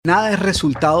Nada es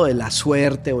resultado de la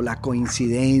suerte o la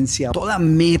coincidencia. Toda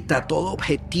meta, todo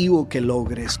objetivo que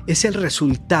logres es el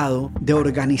resultado de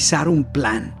organizar un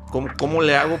plan. ¿Cómo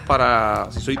le hago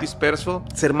para, si soy disperso,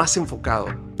 ser más enfocado?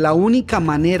 La única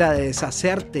manera de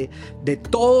deshacerte de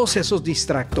todos esos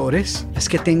distractores es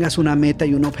que tengas una meta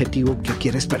y un objetivo que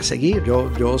quieres perseguir.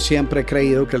 Yo siempre he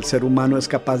creído que el ser humano es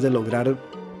capaz de lograr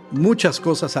muchas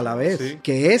cosas a la vez. Sí.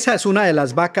 Que esa es una de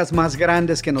las vacas más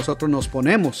grandes que nosotros nos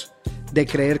ponemos, de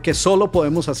creer que solo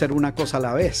podemos hacer una cosa a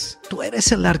la vez. Tú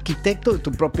eres el arquitecto de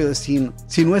tu propio destino.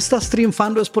 Si no estás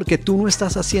triunfando es porque tú no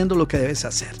estás haciendo lo que debes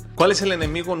hacer. ¿Cuál es el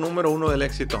enemigo número uno del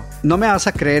éxito? No me vas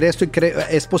a creer esto y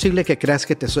es posible que creas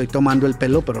que te estoy tomando el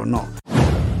pelo, pero no.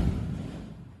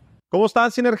 ¿Cómo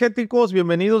están, Sinergéticos?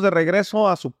 Bienvenidos de regreso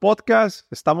a su podcast.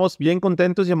 Estamos bien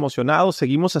contentos y emocionados.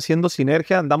 Seguimos haciendo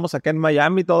sinergia. Andamos acá en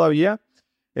Miami todavía.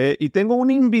 Y tengo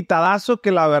un invitadazo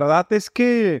que la verdad es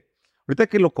que, ahorita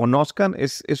que lo conozcan,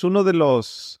 es uno de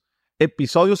los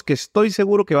episodios que estoy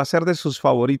seguro que va a ser de sus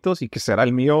favoritos y que será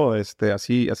el mío.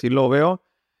 Así lo veo.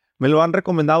 Me lo han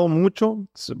recomendado mucho,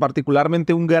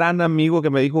 particularmente un gran amigo que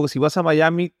me dijo que si vas a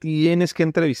Miami tienes que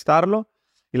entrevistarlo.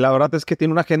 Y la verdad es que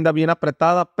tiene una agenda bien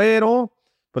apretada, pero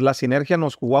pues la sinergia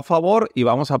nos jugó a favor y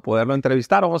vamos a poderlo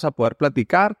entrevistar, vamos a poder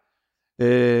platicar.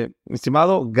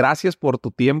 Estimado, gracias por tu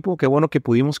tiempo. Qué bueno que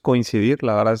pudimos coincidir.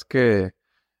 La verdad es que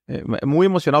muy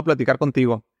emocionado platicar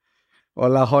contigo.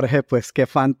 Hola, Jorge. Pues qué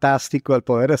fantástico el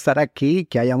poder estar aquí,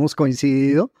 que hayamos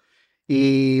coincidido.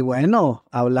 Y bueno,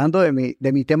 hablando de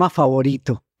mi tema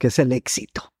favorito, que es el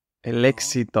éxito. El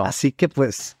éxito. Así que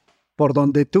pues, por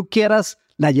donde tú quieras,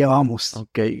 la llevamos. Ok.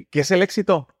 ¿Qué es el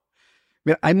éxito?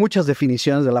 Mira, hay muchas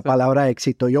definiciones de la palabra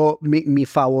éxito. Mi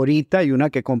favorita y una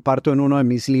que comparto en uno de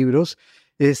mis libros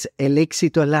es: el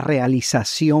éxito es la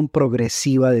realización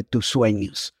progresiva de tus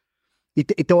sueños. Y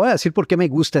te voy a decir por qué me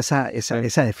gusta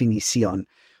esa definición.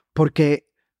 Porque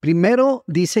primero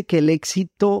dice que el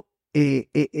éxito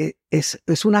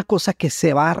es una cosa que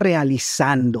se va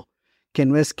realizando, que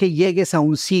no es que llegues a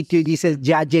un sitio y dices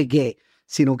ya llegué,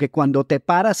 sino que cuando te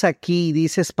paras aquí y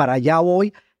dices para allá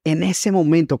voy, en ese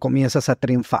momento comienzas a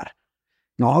triunfar,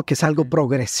 ¿no? Que es algo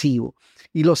progresivo.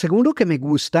 Y lo segundo que me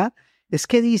gusta es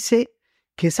que dice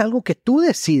que es algo que tú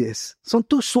decides, son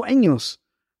tus sueños.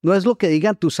 No es lo que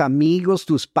digan tus amigos,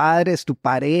 tus padres, tu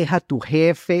pareja, tu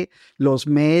jefe, los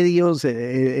medios,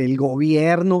 el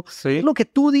gobierno. Sí. Es lo que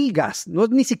tú digas, no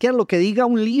es ni siquiera lo que diga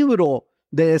un libro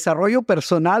de desarrollo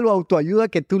personal o autoayuda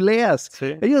que tú leas.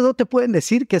 Sí. Ellos no te pueden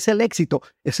decir que es el éxito.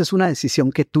 Esa es una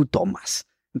decisión que tú tomas.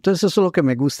 Entonces eso es lo que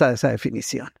me gusta de esa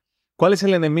definición. ¿Cuál es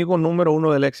el enemigo número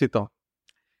uno del éxito?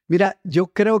 Mira, yo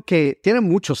creo que tiene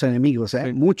muchos enemigos,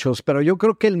 Sí. muchos, pero yo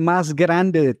creo que el más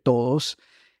grande de todos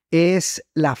es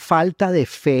la falta de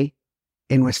fe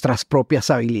en nuestras propias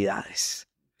habilidades.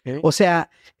 Okay. O sea,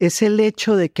 es el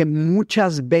hecho de que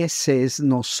muchas veces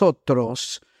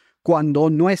nosotros, cuando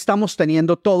no estamos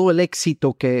teniendo todo el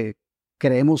éxito que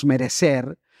creemos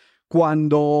merecer,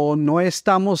 cuando no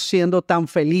estamos siendo tan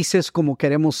felices como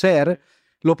queremos ser,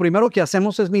 lo primero que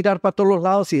hacemos es mirar para todos los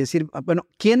lados y decir, bueno,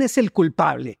 ¿quién es el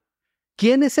culpable?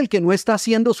 ¿Quién es el que no está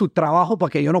haciendo su trabajo para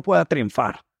que yo no pueda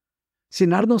triunfar?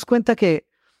 Sin darnos cuenta que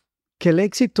el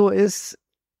éxito es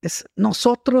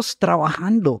nosotros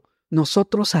trabajando,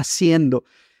 nosotros haciendo.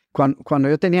 Cuando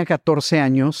yo tenía 14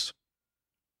 años,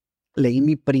 leí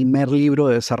mi primer libro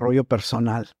de desarrollo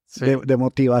personal, sí, de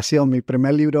motivación, mi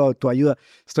primer libro de autoayuda.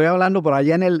 Estoy hablando por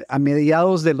allá a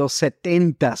mediados de los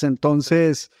 70s,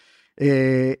 entonces,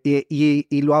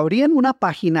 y lo abrí en una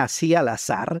página así al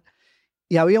azar,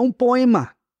 y había un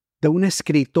poema de un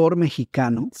escritor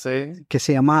mexicano sí, que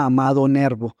se llama Amado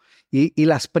Nervo, y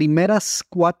las primeras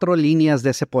 4 líneas de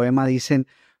ese poema dicen: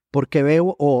 porque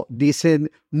veo, dicen,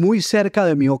 muy cerca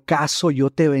de mi ocaso yo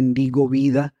te bendigo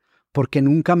vida, porque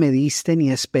nunca me diste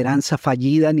ni esperanza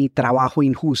fallida, ni trabajo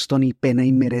injusto, ni pena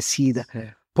inmerecida. Sí.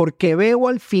 Porque veo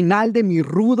al final de mi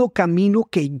rudo camino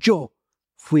que yo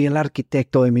fui el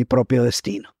arquitecto de mi propio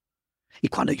destino. Y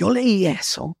cuando yo leí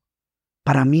eso,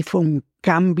 para mí fue un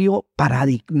cambio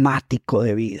paradigmático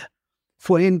de vida.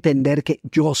 Fue entender que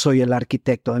yo soy el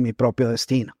arquitecto de mi propio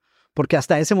destino. Porque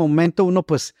hasta ese momento uno,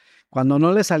 pues, cuando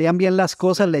no le salían bien las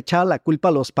cosas, le echaba la culpa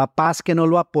a los papás que no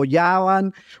lo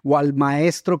apoyaban, o al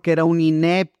maestro que era un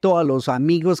inepto, a los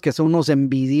amigos que son unos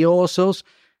envidiosos.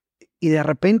 Y de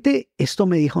repente esto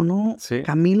me dijo: no, sí,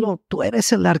 Camilo, tú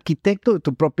eres el arquitecto de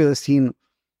tu propio destino.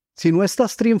 Si no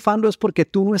estás triunfando es porque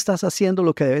tú no estás haciendo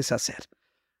lo que debes hacer.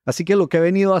 Así que lo que he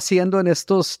venido haciendo en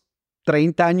estos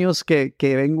 30 años que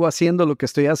vengo haciendo lo que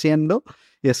estoy haciendo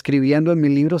y escribiendo en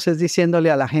mis libros es diciéndole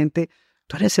a la gente: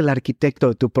 tú eres el arquitecto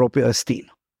de tu propio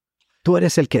destino. Tú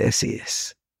eres el que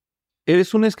decides.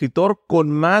 eres un escritor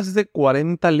con más de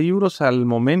 40 libros al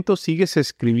momento, sigues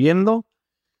escribiendo.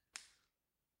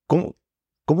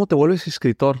 ¿Cómo te vuelves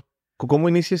escritor? ¿Cómo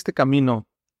inicia este camino?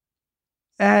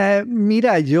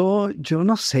 Mira, yo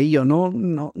no sé, yo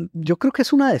creo que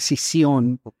es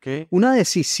Okay. una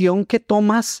decisión que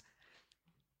tomas.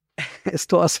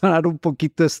 Esto va a sonar un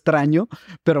poquito extraño,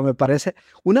 pero me parece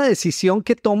una decisión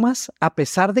que tomas a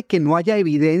pesar de que no haya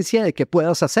evidencia de que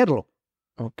puedas hacerlo.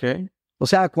 Okay. O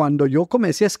sea, cuando yo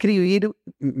comencé a escribir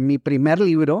mi primer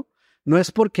libro, no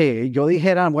es porque yo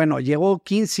dijera, bueno, llevo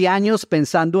 15 años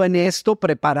pensando en esto,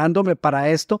 preparándome para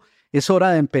esto, es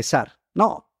hora de empezar.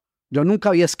 No, yo nunca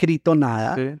había escrito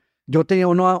nada. Sí. Yo tenía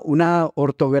una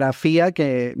ortografía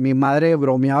que mi madre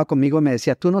bromeaba conmigo y me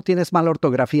decía, tú no tienes mala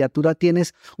ortografía, tú la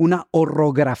tienes una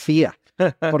horrografía,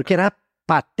 porque era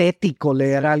patético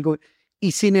leer algo.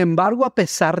 Y sin embargo, a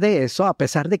pesar de eso, a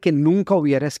pesar de que nunca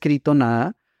hubiera escrito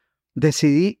nada,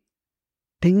 decidí,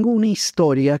 tengo una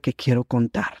historia que quiero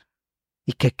contar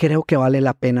y que creo que vale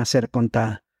la pena ser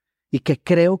contada y que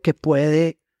creo que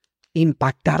puede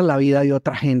impactar la vida de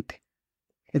otra gente.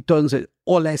 Entonces,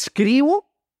 o la escribo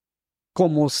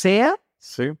como sea,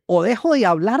 Sí. o dejo de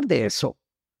hablar de eso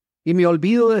y me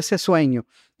olvido de ese sueño.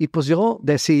 Y pues yo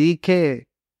decidí que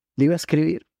le iba a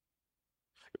escribir.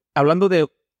 Hablando de,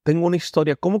 tengo una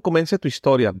historia. ¿Cómo comienza tu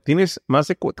historia? Tienes más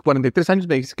de 43 años,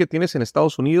 me dices que tienes en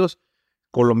Estados Unidos,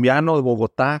 colombiano, de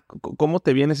Bogotá. ¿Cómo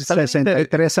te vienes?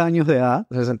 63 años de edad.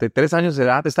 63 años de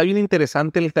edad. Está bien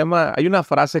interesante el tema. Hay una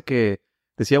frase que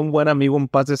decía un buen amigo, en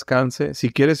paz descanse: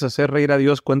 si quieres hacer reír a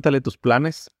Dios, cuéntale tus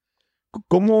planes.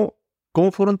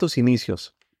 ¿Cómo fueron tus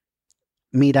inicios?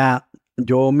 Mira,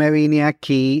 yo me vine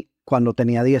aquí cuando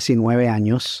tenía 19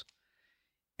 años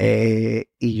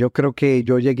y yo creo que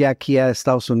yo llegué aquí a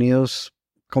Estados Unidos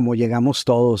como llegamos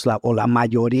todos, o la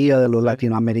mayoría de los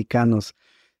latinoamericanos,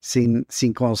 sin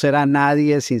conocer a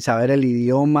nadie, sin saber el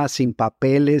idioma, sin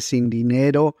papeles, sin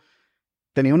dinero.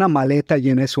 Tenía una maleta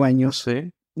llena de sueños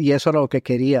y eso era lo que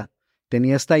quería.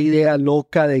 Tenía esta idea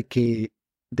loca de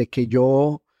que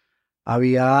yo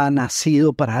había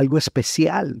nacido para algo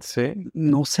especial.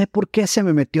 No sé por qué se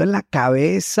me metió en la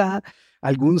cabeza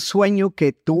algún sueño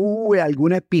que tuve,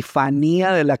 alguna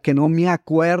epifanía de la que no me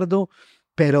acuerdo,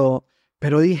 pero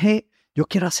dije, yo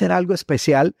quiero hacer algo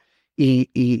especial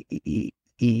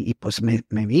y pues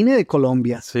me vine de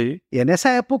Colombia. Y en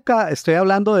esa época, estoy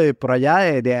hablando de por allá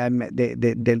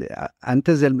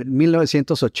antes del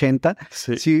 1980,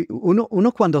 si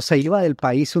uno cuando se iba del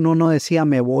país, uno no decía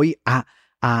me voy a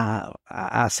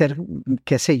hacer,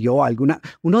 qué sé yo,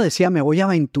 uno decía me voy a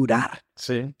aventurar.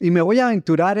 Y me voy a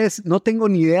aventurar no tengo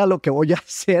ni idea lo que voy a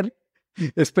hacer,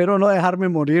 espero no dejarme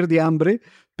morir de hambre,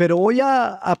 pero voy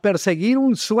a perseguir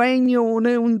un sueño,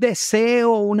 un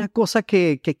deseo, una cosa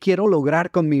que quiero lograr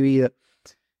con mi vida.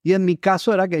 Y en mi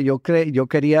caso era que yo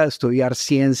quería estudiar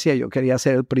ciencia, yo quería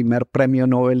ser el primer premio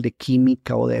Nobel de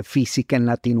química o de física en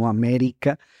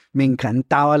Latinoamérica, me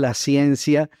encantaba la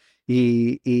ciencia.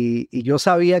 Y yo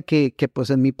sabía que pues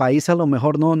en mi país a lo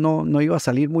mejor no iba a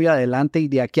salir muy adelante y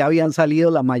de aquí habían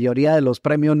salido la mayoría de los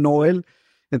premios Nobel.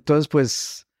 Entonces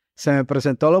pues se me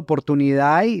presentó la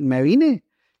oportunidad y me vine.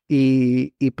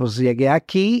 Y pues llegué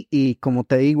aquí y como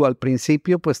te digo, al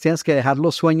principio pues tienes que dejar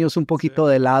los sueños un poquito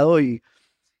de lado y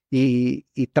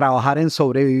trabajar en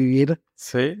sobrevivir.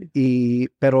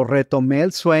 Pero retomé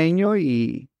el sueño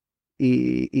y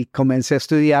comencé a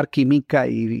estudiar química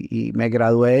y me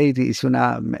gradué,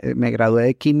 me gradué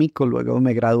de químico, luego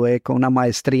me gradué con una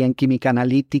maestría en química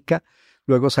analítica,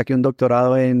 luego saqué un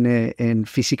doctorado en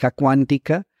física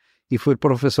cuántica y fui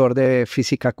profesor de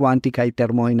física cuántica y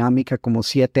termodinámica como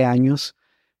 7 años,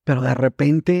 pero de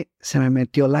repente se me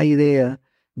metió la idea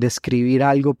de escribir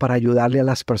algo para ayudarle a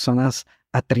las personas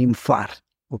a triunfar.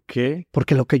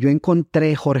 Porque lo que yo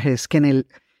encontré, Jorge, es que en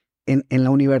la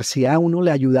universidad uno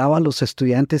le ayudaba a los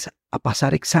estudiantes a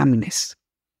pasar exámenes.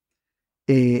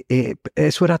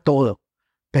 Eso era todo.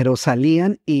 Pero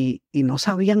salían y no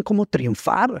sabían cómo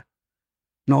triunfar.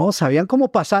 No, sabían cómo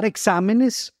pasar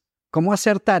exámenes, cómo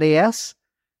hacer tareas,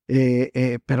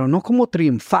 pero no cómo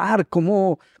triunfar,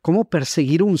 cómo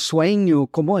perseguir un sueño,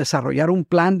 cómo desarrollar un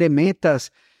plan de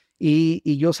metas.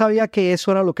 Y yo sabía que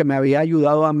eso era lo que me había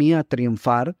ayudado a mí a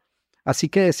triunfar. Así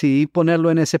que decidí ponerlo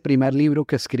en ese primer libro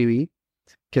que escribí,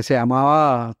 que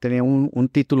tenía un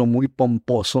título muy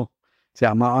pomposo, se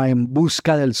llamaba En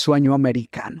busca del sueño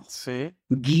americano.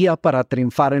 Guía para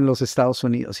triunfar en los Estados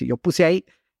Unidos. Y yo puse ahí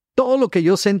todo lo que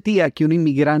yo sentía que un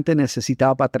inmigrante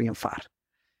necesitaba para triunfar.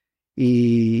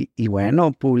 Y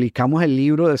bueno, publicamos el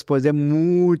libro después de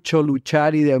mucho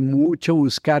luchar y de mucho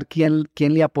buscar quién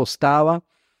le apostaba.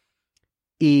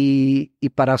 Y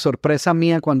para sorpresa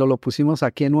mía, cuando lo pusimos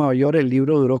aquí en Nueva York, el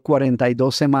libro duró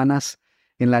 42 semanas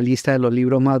en la lista de los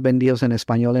libros más vendidos en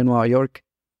español en Nueva York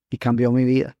y cambió mi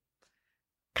vida.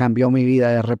 Cambió mi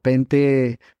vida. De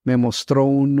repente me mostró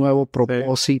un nuevo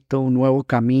propósito, un nuevo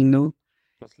camino.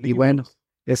 Y bueno,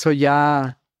 eso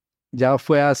ya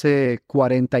fue hace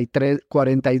 40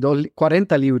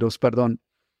 libros, perdón.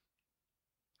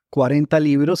 40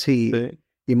 libros y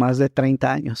más de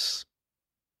 30 años.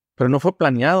 Pero no fue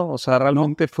planeado, o sea,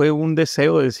 realmente fue un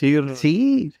deseo de decir...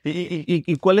 Sí.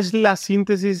 ¿Y cuál es la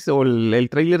síntesis o el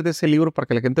tráiler de ese libro para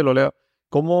que la gente lo lea?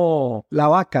 ¿Cómo...? La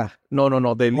vaca. No,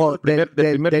 del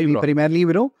primer libro. Mi primer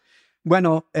libro.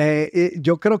 Bueno,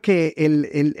 yo creo que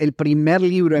el primer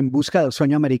libro, En busca del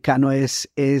sueño americano, es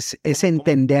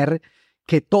entender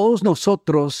que todos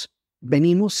nosotros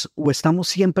venimos o estamos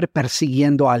siempre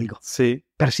persiguiendo algo. Sí.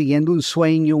 Persiguiendo un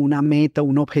sueño, una meta,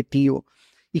 un objetivo.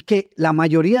 Y que la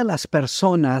mayoría de las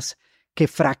personas que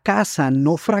fracasan,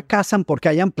 no fracasan porque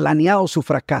hayan planeado su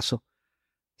fracaso,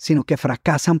 sino que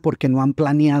fracasan porque no han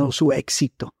planeado su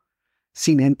éxito,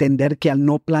 sin entender que al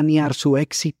no planear su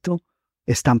éxito,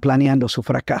 están planeando su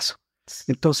fracaso.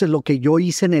 Entonces, lo que yo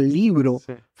hice en el libro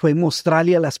fue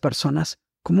mostrarle a las personas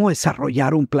cómo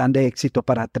desarrollar un plan de éxito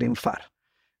para triunfar.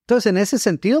 Entonces, en ese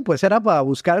sentido, pues era para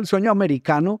buscar el sueño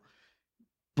americano,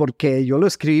 porque yo lo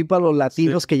escribí para los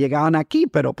latinos que llegaban aquí,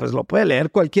 pero pues lo puede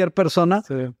leer cualquier persona,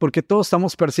 porque todos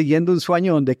estamos persiguiendo un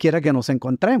sueño donde quiera que nos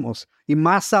encontremos. Y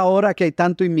más ahora que hay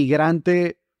tanto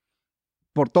inmigrante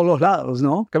por todos los lados,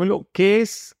 ¿no? Camilo, ¿qué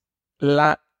es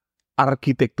la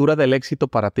arquitectura del éxito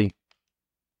para ti?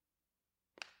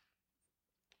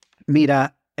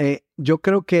 Mira, yo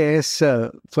creo que es,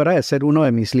 fuera de ser uno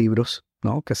de mis libros,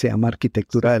 ¿no? Que se llama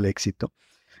Arquitectura del Éxito.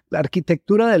 La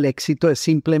arquitectura del éxito es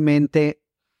simplemente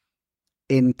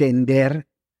entender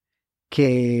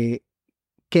que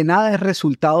nada es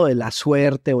resultado de la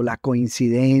suerte o la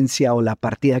coincidencia o la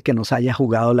partida que nos haya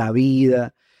jugado la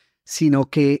vida, sino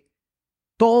que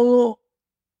toda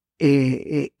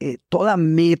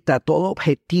meta, todo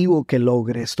objetivo que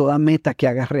logres, toda meta que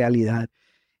hagas realidad,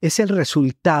 es el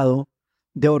resultado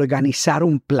de organizar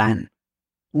un plan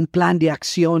de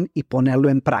acción y ponerlo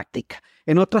en práctica.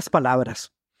 En otras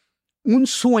palabras, un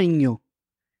sueño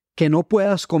que no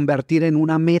puedas convertir en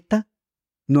una meta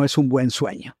no es un buen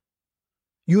sueño.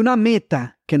 Y una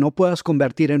meta que no puedas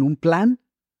convertir en un plan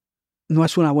no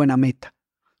es una buena meta.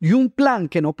 Y un plan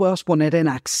que no puedas poner en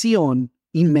acción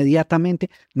inmediatamente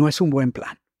no es un buen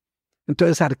plan.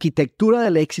 Entonces, arquitectura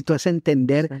del éxito es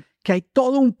entender que hay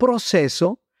todo un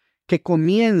proceso que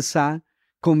comienza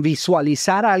con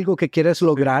visualizar algo que quieres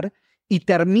lograr y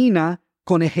termina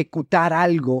con ejecutar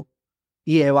algo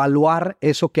y evaluar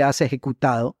eso que has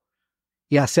ejecutado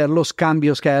y hacer los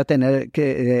cambios que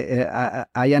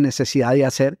haya necesidad de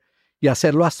hacer y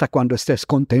hacerlo hasta cuando estés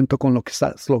contento con lo que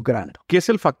estás logrando. ¿Qué es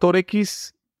el factor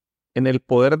X en el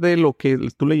poder de lo que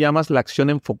tú le llamas la acción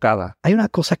enfocada? Hay una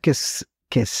cosa que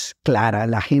es clara.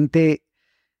 La gente,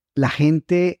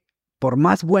 por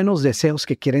más buenos deseos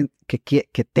que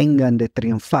tengan de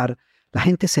triunfar, la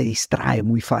gente se distrae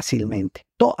muy fácilmente.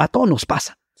 A todos nos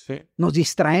pasa. Sí. Nos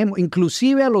distraemos.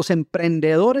 Inclusive a los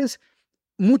emprendedores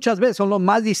muchas veces son los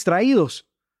más distraídos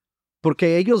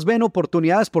porque ellos ven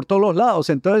oportunidades por todos los lados.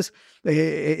 Entonces,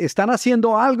 están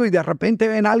haciendo algo y de repente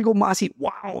ven algo más y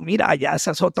wow, mira, ya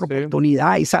esa es otra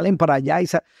oportunidad y salen para allá.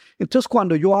 Entonces,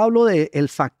 cuando yo hablo del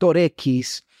factor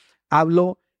X,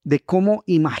 hablo de cómo,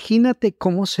 imagínate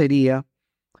cómo sería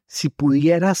si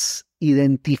pudieras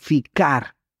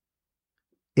identificar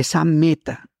esa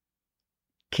meta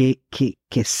que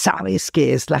sabes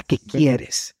que es la que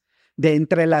quieres, de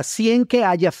entre las 100 que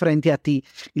haya frente a ti,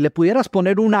 y le pudieras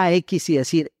poner una X y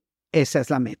decir, esa es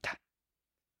la meta.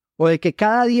 O de que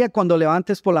cada día cuando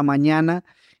levantes por la mañana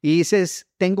y dices,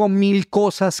 tengo 1000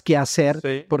 cosas que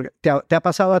hacer, porque ¿te ha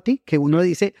pasado a ti? Que uno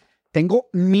dice, tengo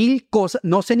 1000 cosas,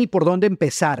 no sé ni por dónde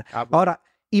empezar. Ahora,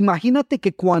 imagínate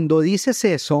que cuando dices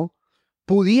eso,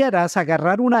 pudieras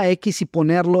agarrar una X y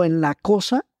ponerlo en la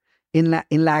cosa, en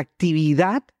la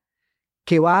actividad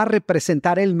que va a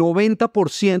representar el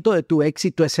 90% de tu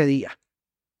éxito ese día.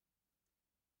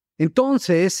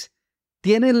 Entonces,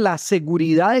 tienes la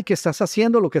seguridad de que estás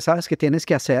haciendo lo que sabes que tienes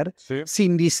que hacer,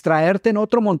 sin distraerte en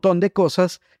otro montón de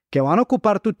cosas que van a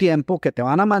ocupar tu tiempo, que te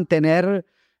van a mantener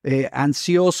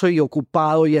ansioso y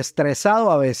ocupado y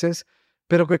estresado a veces,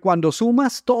 pero que cuando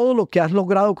sumas todo lo que has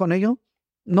logrado con ello,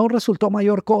 no resultó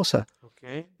mayor cosa.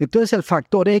 Entonces, el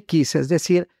factor X, es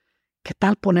decir, ¿qué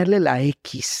tal ponerle la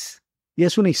X? Y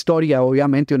es una historia,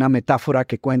 obviamente, una metáfora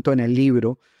que cuento en el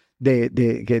libro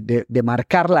de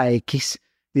marcar la X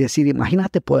y decir,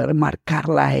 imagínate poder marcar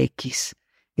la X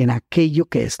en aquello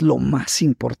que es lo más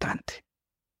importante.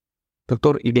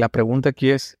 Doctor, y la pregunta aquí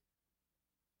es,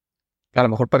 a lo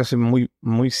mejor parece muy,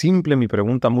 muy simple mi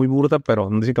pregunta, muy burda, pero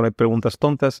no dice que no hay preguntas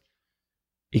tontas.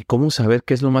 ¿Y cómo saber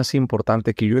qué es lo más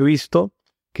importante? Que yo he visto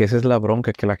que esa es la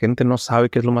bronca, que la gente no sabe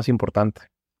qué es lo más importante.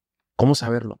 ¿Cómo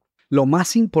saberlo? Lo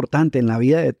más importante en la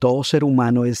vida de todo ser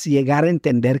humano es llegar a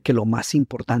entender que lo más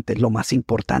importante es lo más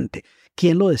importante.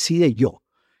 ¿Quién lo decide? Yo.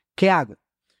 ¿Qué hago?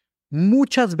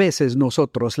 Muchas veces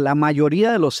nosotros, la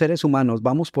mayoría de los seres humanos,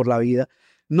 vamos por la vida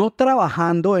no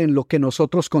trabajando en lo que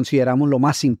nosotros consideramos lo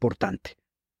más importante,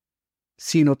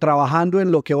 sino trabajando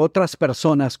en lo que otras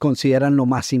personas consideran lo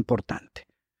más importante.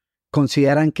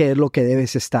 Consideran que es lo que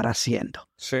debes estar haciendo.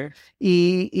 Sí.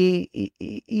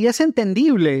 Y es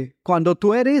entendible. Cuando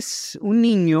tú eres un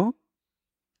niño,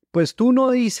 pues tú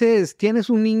no dices, eres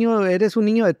un niño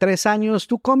de 3 años,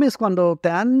 tú comes cuando te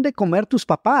dan de comer tus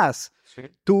papás. Sí.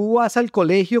 Tú vas al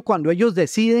colegio cuando ellos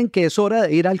deciden que es hora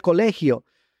de ir al colegio.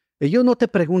 Ellos no te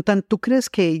preguntan, ¿tú crees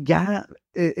que ya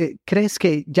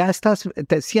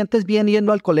te sientes bien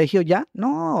yendo al colegio ya?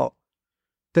 No.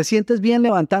 ¿Te sientes bien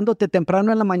levantándote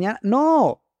temprano en la mañana?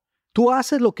 No. Tú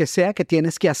haces lo que sea que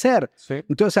tienes que hacer. Sí.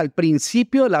 Entonces, al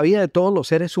principio de la vida de todos los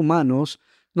seres humanos,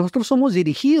 nosotros somos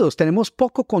dirigidos, tenemos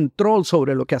poco control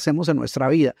sobre lo que hacemos en nuestra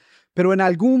vida, pero en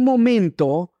algún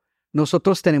momento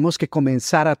nosotros tenemos que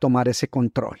comenzar a tomar ese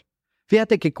control.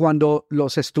 Fíjate que cuando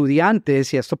los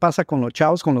estudiantes, y esto pasa con los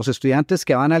chavos, con los estudiantes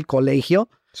que van al colegio,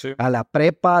 Sí. a la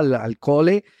prepa, al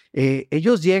cole,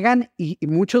 ellos llegan y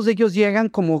muchos de ellos llegan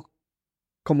como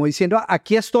diciendo,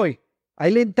 aquí estoy,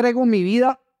 ahí le entrego mi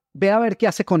vida, ve a ver qué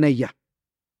hace con ella.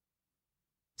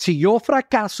 Si yo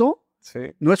fracaso, Sí.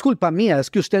 no es culpa mía, es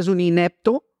que usted es un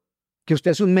inepto, que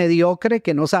usted es un mediocre,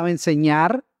 que no sabe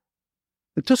enseñar.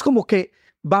 Entonces como que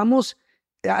vamos,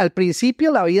 al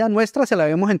principio la vida nuestra se la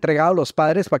habíamos entregado a los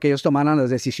padres para que ellos tomaran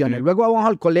las decisiones. Sí. Luego vamos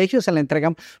al colegio, se la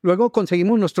entregamos. Luego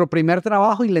conseguimos nuestro primer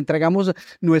trabajo y le entregamos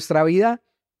nuestra vida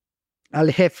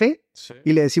al jefe. Sí.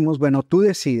 Y le decimos, bueno, tú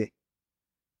decide.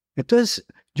 Entonces,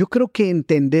 yo creo que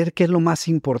entender qué es lo más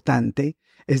importante,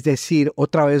 es decir,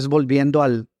 otra vez volviendo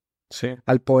al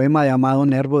poema de Amado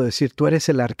Nervo, decir, tú eres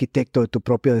el arquitecto de tu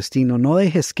propio destino. No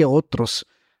dejes que otros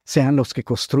sean los que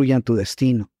construyan tu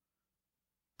destino.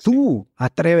 Tú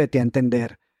atrévete a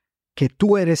entender que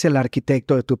tú eres el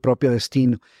arquitecto de tu propio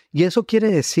destino. Y eso quiere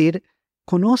decir,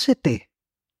 conócete.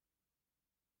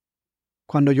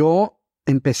 Cuando yo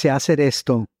empecé a hacer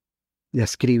esto, de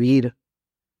escribir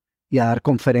y a dar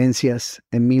conferencias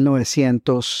en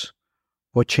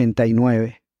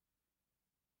 1989,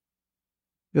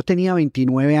 yo tenía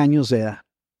 29 años de edad.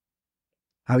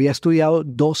 Había estudiado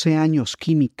 12 años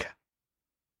química.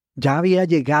 Ya había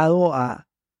llegado a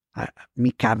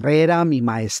mi carrera, mi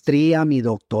maestría, mi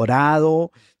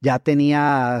doctorado. Ya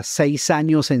tenía 6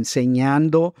 años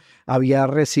enseñando. Había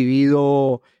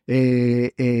recibido,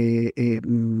 ya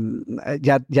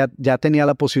tenía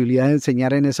la posibilidad de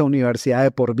enseñar en esa universidad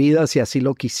de por vida, si así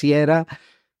lo quisiera.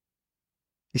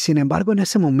 Y sin embargo, en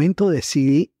ese momento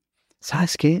decidí,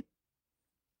 ¿sabes qué?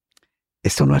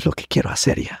 Esto no es lo que quiero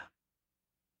hacer ya.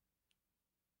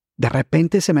 De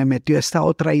repente se me metió esta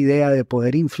otra idea de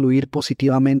poder influir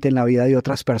positivamente en la vida de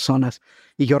otras personas.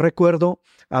 Y yo recuerdo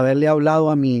haberle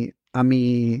hablado a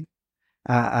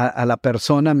la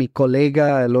persona, a mi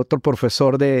colega, el otro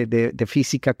profesor de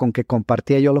física con que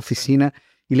compartía yo la oficina,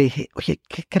 y le dije, oye,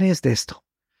 ¿qué crees de esto?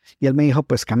 Y él me dijo,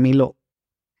 pues Camilo,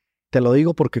 te lo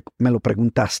digo porque me lo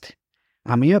preguntaste.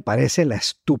 A mí me parece la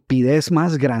estupidez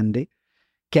más grande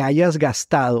que hayas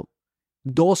gastado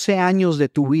 12 años de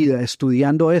tu vida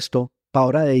estudiando esto para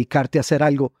ahora dedicarte a hacer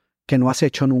algo que no has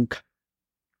hecho nunca.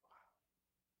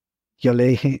 Yo le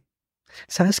dije,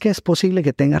 ¿sabes qué? Es posible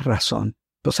que tengas razón,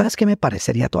 pero ¿sabes qué me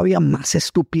parecería todavía más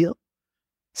estúpido?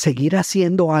 Seguir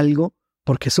haciendo algo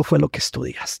porque eso fue lo que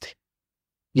estudiaste.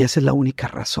 Y esa es la única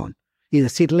razón. Y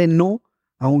decirle no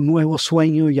a un nuevo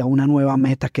sueño y a una nueva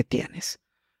meta que tienes.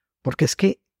 Porque es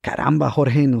que, caramba,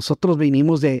 Jorge, nosotros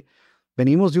venimos de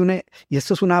una, y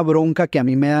esto es una bronca que a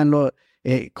mí me dan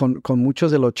con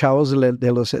muchos de los chavos,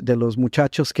 de los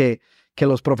muchachos que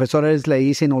los profesores le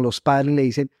dicen o los padres le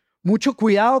dicen, mucho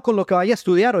cuidado con lo que vaya a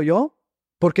estudiar, ¿o yo?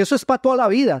 Porque eso es para toda la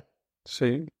vida.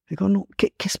 Sí. Digo, no,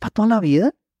 ¿qué es para toda la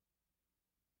vida?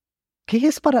 ¿Qué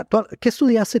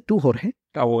estudiaste tú, Jorge?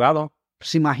 Abogado.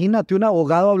 Pues imagínate un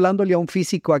abogado hablándole a un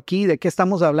físico aquí, ¿de qué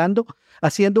estamos hablando?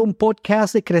 Haciendo un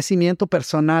podcast de crecimiento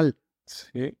personal.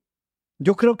 Sí.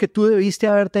 Yo creo que tú debiste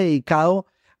haberte dedicado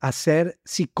a ser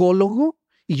psicólogo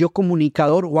y yo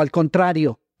comunicador, o al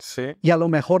contrario. Sí. Y a lo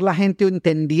mejor la gente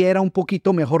entendiera un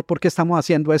poquito mejor por qué estamos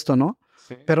haciendo esto, ¿no?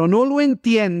 Sí. Pero no lo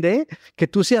entiende que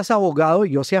tú seas abogado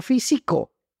y yo sea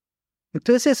físico.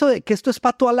 Entonces eso de que esto es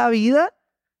para toda la vida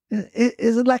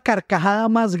es la carcajada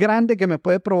más grande que me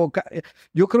puede provocar.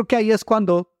 Yo creo que ahí es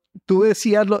cuando tú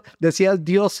decías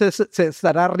Dios se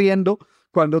estará riendo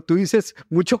cuando tú dices,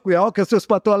 mucho cuidado que esto es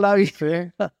para toda la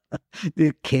vida.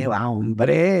 Sí. ¿Qué va,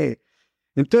 hombre?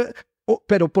 Entonces,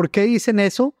 pero ¿por qué dicen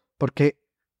eso? Porque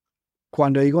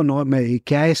cuando digo, no, me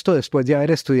dediqué a esto después de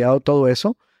haber estudiado todo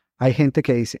eso, hay gente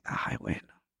que dice, ay,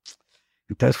 bueno,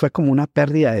 entonces fue como una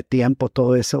pérdida de tiempo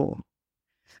todo eso.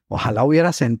 Ojalá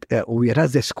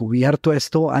hubieras descubierto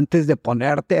esto antes de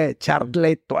ponerte a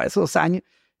echarle todos esos años.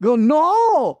 Digo,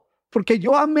 no, porque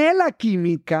yo amé la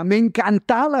química, me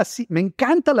encanta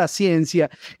la ciencia.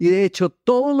 Y de hecho,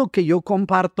 todo lo que yo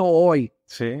comparto hoy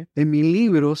en mis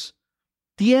libros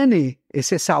tiene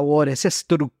ese sabor, esa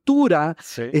estructura,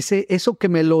 eso que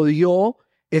me lo dio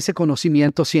ese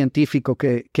conocimiento científico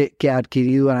que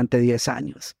adquirí durante 10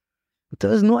 años.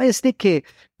 Entonces, no es de que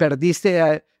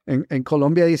perdiste, en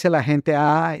Colombia dice la gente,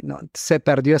 ay, no, se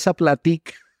perdió esa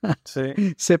platica.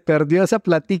 Se perdió esa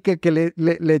platica que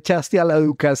le echaste a la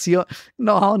educación.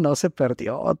 No, no se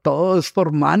perdió. Todo es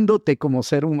formándote como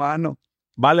ser humano.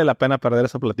 Vale la pena perder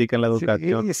esa platica en la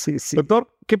educación. Sí.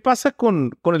 Doctor, ¿qué pasa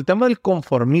con el tema del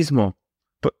conformismo?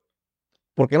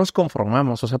 ¿Por qué nos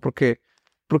conformamos? O sea, porque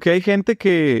hay gente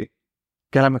que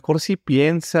a lo mejor sí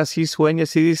piensa, sí sueña,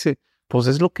 sí dice, pues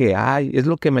es lo que hay, es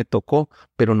lo que me tocó,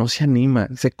 pero no se anima,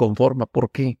 se conforma.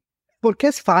 ¿Por qué? Porque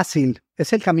es fácil,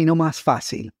 es el camino más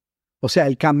fácil. O sea,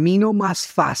 el camino más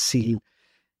fácil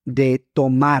de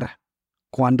tomar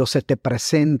cuando se te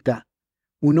presenta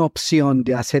una opción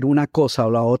de hacer una cosa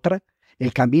o la otra,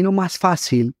 el camino más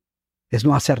fácil es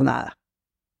no hacer nada.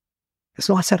 Es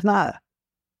no hacer nada.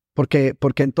 Porque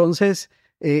entonces,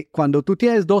 cuando tú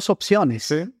tienes dos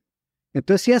opciones,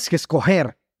 entonces tienes que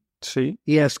escoger.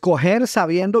 Y escoger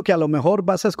sabiendo que a lo mejor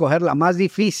vas a escoger la más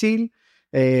difícil,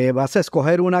 vas a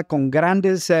escoger una con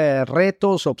grandes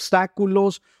retos,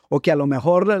 obstáculos, o que a lo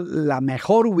mejor la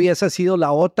mejor hubiese sido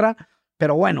la otra.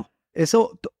 Pero bueno,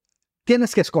 eso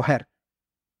tienes que escoger.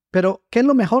 Pero, ¿qué es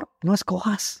lo mejor? No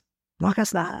escojas, no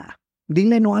hagas nada.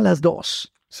 Dile no a las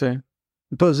dos.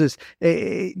 Entonces,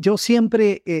 yo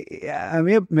siempre, a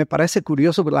mí me parece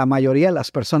curioso, pero la mayoría de las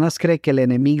personas cree que el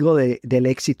enemigo del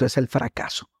éxito es el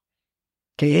fracaso.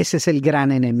 Que ese es el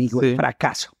gran enemigo, el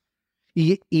fracaso.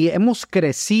 Y hemos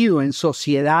crecido en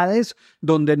sociedades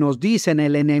donde nos dicen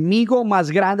el enemigo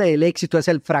más grande del éxito es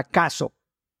el fracaso.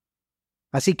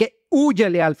 Así que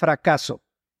húyele al fracaso.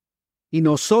 Y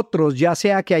nosotros, ya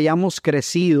sea que hayamos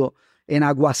crecido en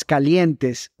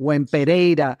Aguascalientes o en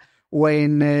Pereira o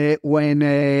en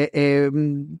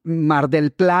Mar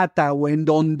del Plata o en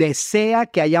donde sea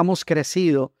que hayamos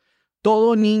crecido,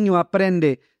 todo niño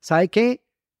aprende, ¿sabe qué?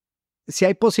 Si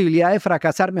hay posibilidad de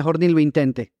fracasar, mejor ni lo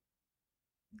intente.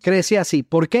 Crece así.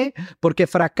 ¿Por qué? Porque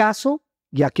fracaso,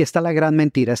 y aquí está la gran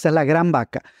mentira, esta es la gran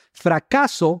vaca,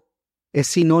 fracaso es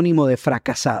sinónimo de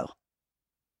fracasado.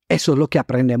 Eso es lo que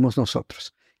aprendemos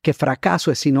nosotros, que fracaso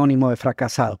es sinónimo de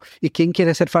fracasado. ¿Y quién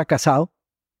quiere ser fracasado?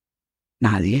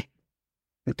 Nadie.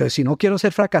 Entonces, si no quiero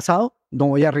ser fracasado, no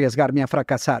voy a arriesgarme a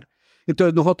fracasar.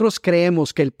 Entonces, nosotros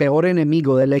creemos que el peor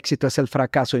enemigo del éxito es el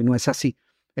fracaso y no es así.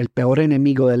 El peor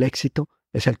enemigo del éxito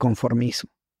es el conformismo.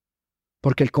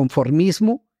 Porque el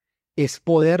conformismo es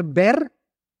poder ver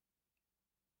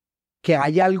que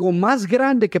hay algo más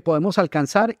grande que podemos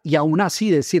alcanzar y aún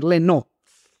así decirle no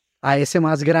a ese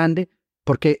más grande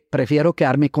porque prefiero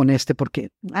quedarme con este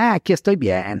porque aquí estoy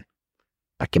bien.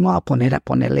 ¿Para qué me voy a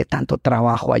ponerle tanto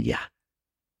trabajo allá?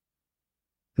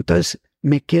 Entonces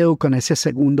me quedo con ese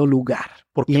segundo lugar.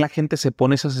 ¿Por qué la gente se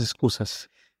pone esas excusas?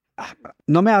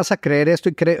 No me vas a creer esto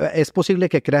y es posible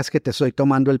que creas que te estoy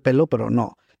tomando el pelo, pero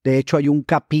no. De hecho, hay un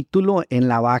capítulo en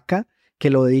La Vaca que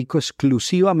lo dedico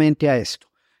exclusivamente a esto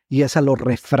y es a los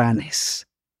refranes.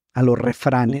 A los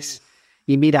refranes.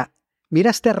 Y mira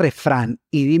este refrán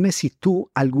y dime si tú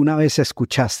alguna vez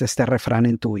escuchaste este refrán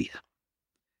en tu vida.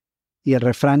 Y el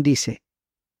refrán dice,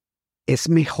 es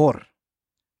mejor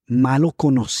malo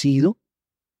conocido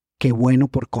que bueno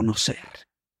por conocer.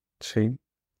 Sí.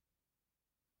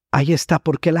 Ahí está.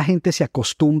 ¿Por qué la gente se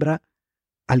acostumbra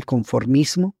al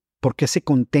conformismo? ¿Por qué se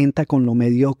contenta con lo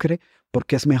mediocre?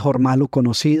 Porque es mejor malo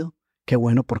conocido que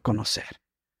bueno por conocer.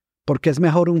 Porque es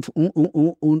mejor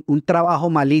un trabajo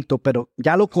malito, pero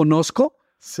ya lo conozco.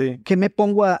 ¿Qué me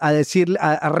pongo a decir,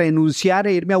 a renunciar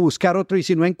e irme a buscar otro y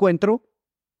si no encuentro?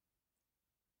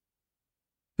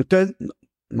 Entonces,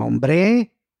 no,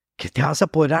 hombre, ¿qué te vas a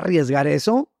poder arriesgar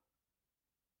eso?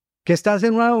 ¿Que estás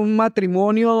en un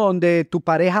matrimonio donde tu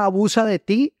pareja abusa de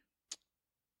ti?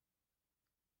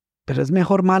 Pero es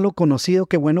mejor malo conocido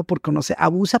que bueno por conocer.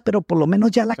 Abusa, pero por lo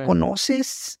menos ya la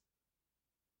conoces.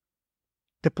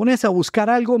 te pones a buscar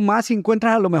algo más y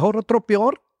encuentras a lo mejor otro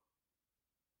peor.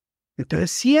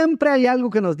 Entonces siempre hay algo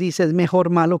que nos dice, es mejor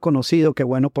malo conocido que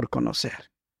bueno por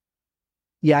conocer.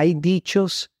 Y hay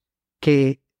dichos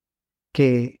que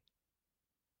te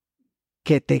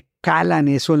calan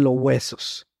eso en los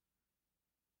huesos.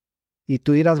 Y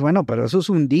tú dirás, bueno, pero eso es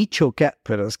un dicho.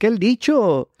 Pero es que el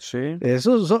dicho, Sí.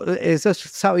 eso es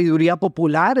sabiduría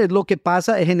popular, es lo que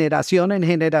pasa de generación en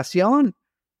generación.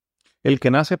 El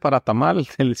que nace para tamal,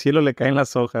 del cielo le caen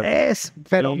las hojas.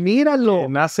 Pero El míralo. que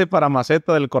nace para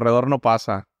maceta, del corredor no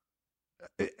pasa.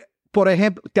 Por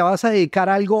ejemplo, te vas a dedicar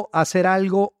a hacer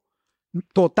algo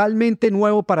totalmente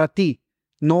nuevo para ti.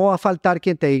 No va a faltar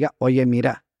quien te diga, oye,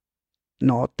 mira,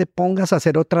 no te pongas a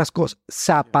hacer otras cosas.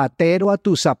 Zapatero a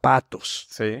tus zapatos.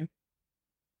 Sí.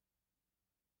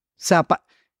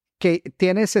 Que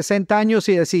tienes 60 años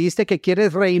y decidiste que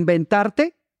quieres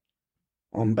reinventarte.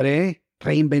 Hombre,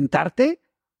 ¿reinventarte?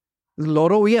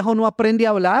 Loro viejo no aprende a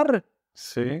hablar.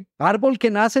 Sí. Árbol que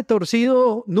nace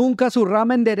torcido, nunca su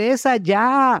rama endereza,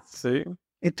 ya. Sí.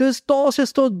 Entonces, todos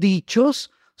estos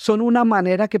dichos son una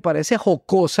manera que parece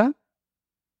jocosa,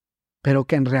 pero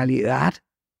que en realidad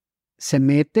se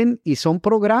meten y son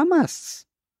programas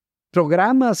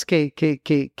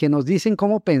que nos dicen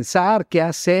cómo pensar, qué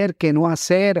hacer, qué no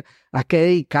hacer, a qué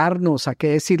dedicarnos, a qué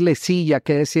decirle sí y a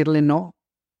qué decirle no.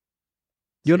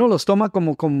 Y uno los toma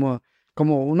como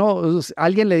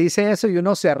alguien le dice eso y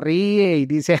uno se ríe y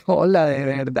dice, hola, de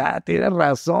verdad, tienes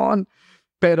razón,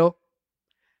 pero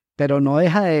no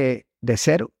deja de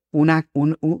ser una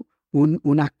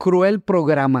cruel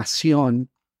programación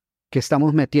que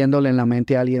estamos metiéndole en la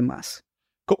mente a alguien más.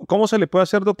 ¿Cómo se le puede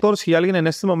hacer, doctor, si alguien en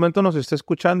este momento nos está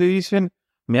escuchando y dicen,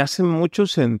 me hace mucho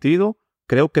sentido,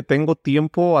 creo que tengo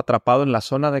tiempo atrapado en la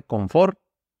zona de confort,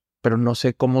 pero no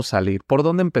sé cómo salir? ¿Por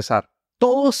dónde empezar?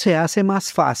 Todo se hace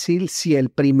más fácil si el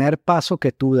primer paso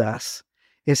que tú das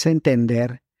es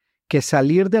entender que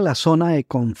salir de la zona de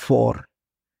confort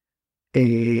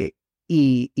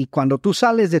y cuando tú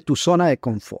sales de tu zona de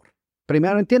confort,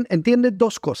 primero entiendes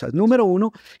dos cosas. Número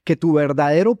uno, que tu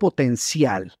verdadero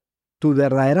potencial, tus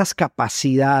verdaderas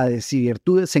capacidades y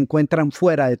virtudes se encuentran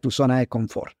fuera de tu zona de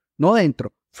confort, no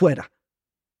dentro, fuera.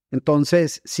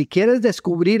 Entonces, si quieres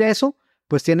descubrir eso,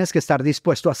 pues tienes que estar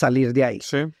dispuesto a salir de ahí.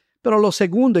 Sí. Pero lo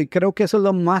segundo, y creo que eso es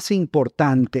lo más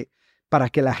importante para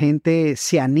que la gente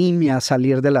se anime a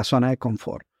salir de la zona de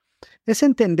confort, es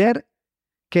entender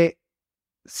que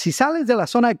si sales de la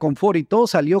zona de confort y todo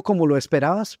salió como lo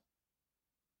esperabas,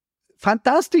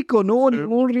 fantástico, no hubo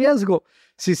ningún riesgo.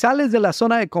 Si sales de la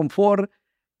zona de confort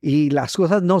y las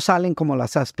cosas no salen como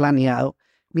las has planeado,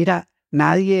 mira,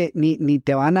 nadie, ni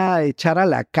te van a echar a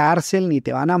la cárcel, ni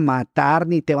te van a matar,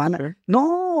 ni te van a... Sí.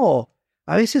 No,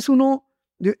 a veces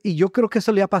y yo creo que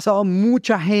eso le ha pasado a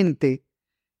mucha gente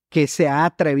que se ha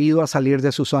atrevido a salir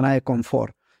de su zona de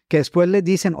confort, que después les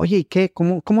dicen, oye, ¿y qué?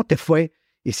 ¿Cómo te fue?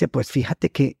 Y dice, pues fíjate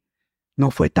que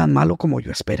no fue tan malo como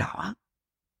yo esperaba.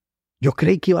 Yo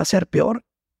creí que iba a ser peor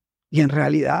y en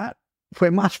realidad fue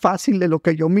más fácil de lo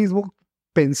que yo mismo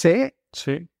pensé.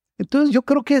 Sí. Entonces yo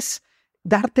creo que es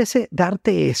darte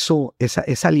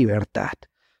esa libertad,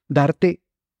 darte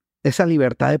esa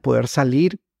libertad de poder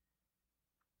salir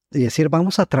y decir,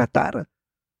 vamos a tratar,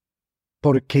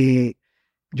 porque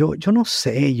yo no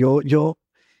sé, yo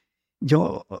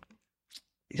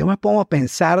me pongo a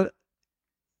pensar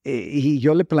y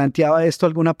yo le planteaba esto a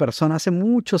alguna persona hace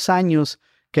muchos años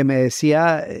que me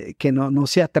decía que no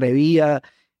se atrevía,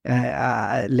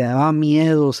 le daba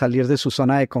miedo salir de su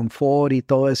zona de confort y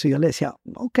todo eso. Y yo le decía,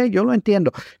 ok, yo lo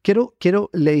entiendo.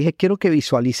 Le dije, quiero que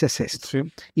visualices esto. Sí.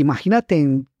 Imagínate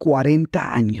en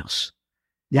 40 años,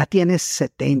 ya tienes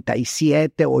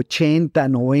 77, 80,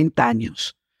 90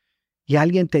 años. Y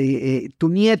alguien tu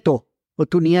nieto o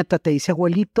tu nieta te dice,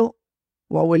 abuelito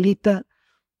o abuelita,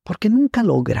 ¿por qué nunca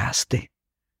lograste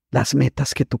las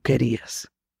metas que tú querías?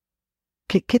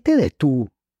 ¿Qué te detuvo?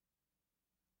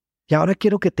 Y ahora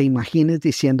quiero que te imagines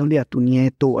diciéndole a tu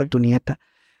nieto o a tu nieta,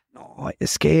 no,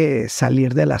 es que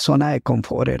salir de la zona de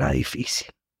confort era difícil.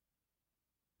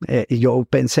 Y yo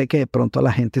pensé que de pronto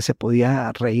la gente se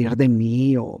podía reír de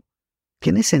mí o...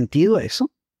 ¿Tiene sentido eso?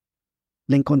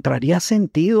 ¿Le encontraría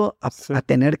sentido a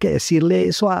tener que decirle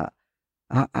eso a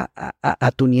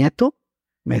tu nieto?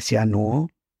 Me decía, no.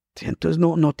 Entonces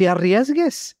no te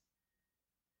arriesgues.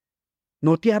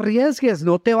 No te arriesgues,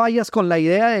 no te vayas con la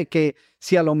idea de que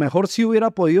si a lo mejor sí hubiera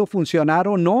podido funcionar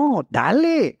o no.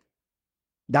 Dale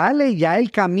ya el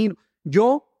camino.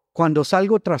 Yo, cuando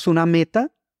salgo tras una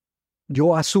meta,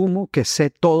 yo asumo que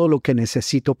sé todo lo que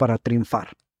necesito para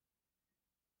triunfar.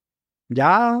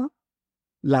 Ya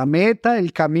La meta,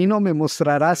 el camino me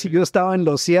mostrará si yo estaba en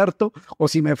lo cierto o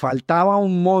si me faltaba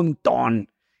un montón.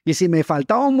 Y si me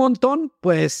faltaba un montón,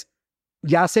 pues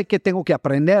ya sé que tengo que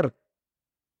aprender.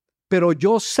 Pero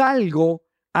yo salgo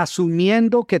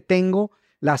asumiendo que tengo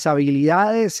las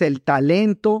habilidades, el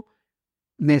talento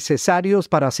necesarios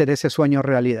para hacer ese sueño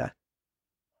realidad.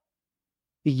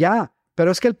 Y ya,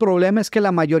 pero es que el problema es que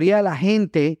la mayoría de la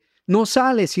gente no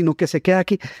sale, sino que se queda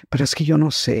aquí. Pero es que yo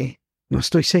no sé, no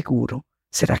estoy seguro.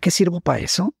 ¿Será que sirvo para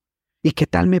eso? ¿Y qué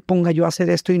tal me ponga yo a hacer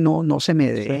esto y no se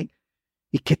me dé? Sí.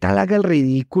 ¿Y qué tal haga el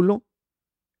ridículo?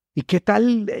 ¿Y qué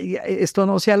tal esto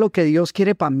no sea lo que Dios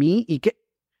quiere para mí? ¿Y qué?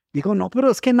 Digo, no, pero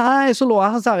es que nada de eso lo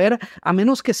vas a saber a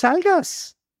menos que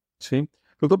salgas. Sí.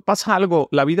 Luego pasa algo.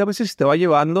 La vida a veces te va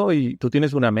llevando y tú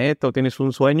tienes una meta o tienes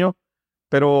un sueño,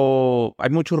 pero hay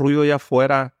mucho ruido allá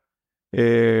afuera,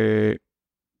 eh,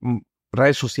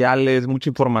 redes sociales, mucha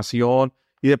información,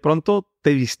 y de pronto te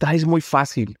distraes muy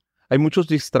fácil. Hay muchos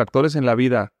distractores en la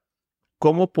vida.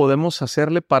 ¿Cómo podemos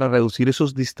hacerle para reducir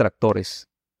esos distractores?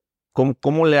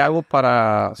 ¿Cómo le hago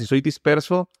para, si soy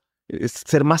disperso,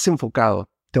 ser más enfocado?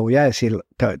 Te voy a decir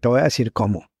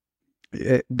cómo.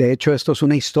 De hecho, esto es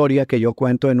una historia que yo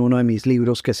cuento en uno de mis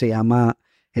libros que se llama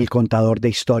El contador de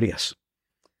historias.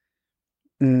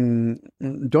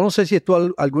 Yo no sé si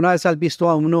tú alguna vez has visto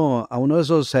a uno de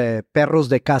esos perros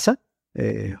de casa,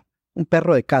 un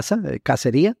perro de casa, de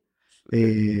cacería.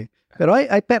 Pero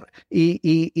hay perros.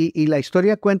 Y la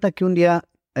historia cuenta que un día,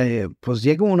 pues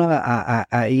llega uno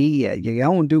ahí, llega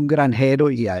de un granjero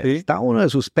y ¿Sí? está uno de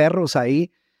sus perros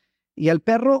ahí. Y el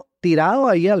perro tirado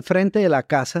ahí al frente de la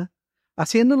casa,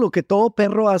 haciendo lo que todo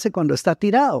perro hace cuando está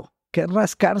tirado, que es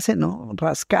rascarse, ¿no?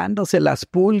 Rascándose las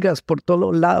pulgas por todos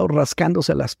los lados,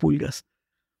 rascándose las pulgas.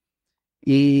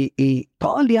 Y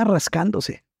todo el día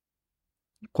rascándose.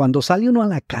 Cuando sale uno a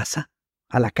la casa,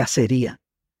 a la cacería,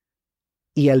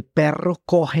 y el perro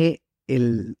coge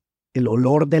el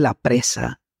olor de la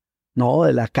presa, ¿no?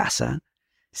 De la casa,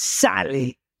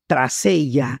 sale tras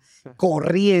ella,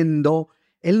 corriendo.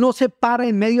 Él no se para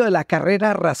en medio de la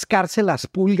carrera a rascarse las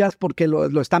pulgas porque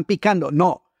lo están picando,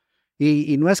 no.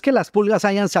 Y no es que las pulgas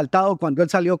hayan saltado cuando él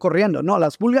salió corriendo, no,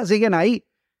 las pulgas siguen ahí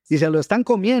y se lo están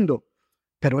comiendo.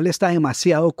 Pero él está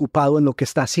demasiado ocupado en lo que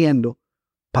está haciendo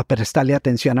para prestarle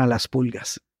atención a las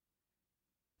pulgas.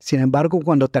 Sin embargo,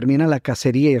 cuando termina la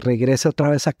cacería y regresa otra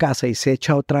vez a casa y se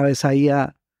echa otra vez ahí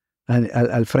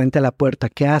al frente de la puerta,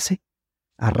 ¿qué hace?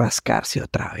 A rascarse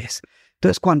otra vez.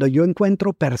 Entonces, cuando yo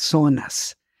encuentro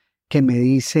personas que me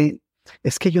dicen,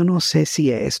 es que yo no sé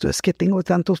si esto, es que tengo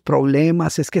tantos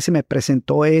problemas, es que se me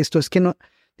presentó esto, es que no,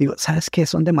 digo, ¿sabes qué?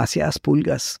 Son demasiadas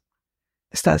pulgas.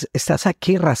 Estás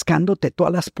aquí rascándote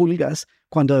todas las pulgas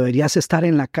cuando deberías estar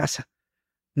en la casa.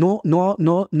 No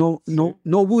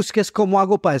busques cómo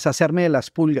hago para deshacerme de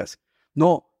las pulgas.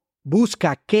 No,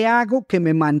 busca qué hago que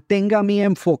me mantenga a mí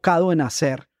enfocado en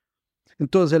hacer.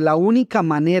 Entonces, la única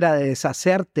manera de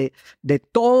deshacerte de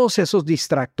todos esos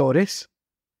distractores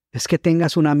es que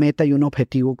tengas una meta y un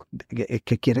objetivo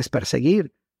que quieres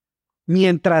perseguir.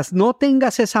 Mientras no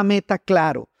tengas esa meta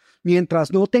claro,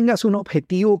 mientras no tengas un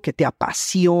objetivo que te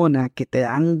apasiona, que te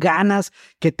dan ganas,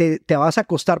 que te vas a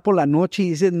acostar por la noche y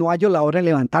dices, no hallo la hora de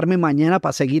levantarme mañana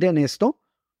para seguir en esto,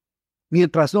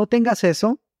 mientras no tengas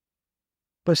eso,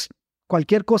 pues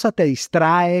cualquier cosa te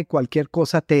distrae, cualquier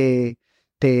cosa te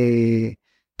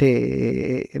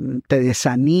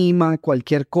desanima,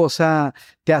 cualquier cosa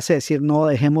te hace decir, no,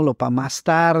 dejémoslo para más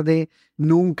tarde,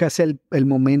 nunca es el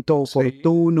momento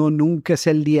oportuno, sí. Nunca es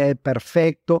el día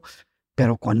perfecto,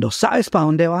 pero cuando sabes para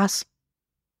dónde vas,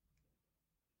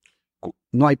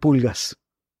 no hay pulgas.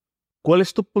 ¿Cuál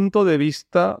es tu punto de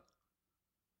vista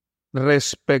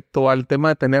respecto al tema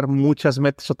de tener muchas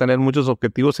metas o tener muchos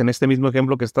objetivos en este mismo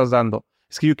ejemplo que estás dando?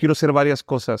 Es que yo quiero hacer varias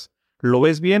cosas. ¿Lo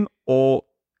ves bien o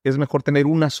es mejor tener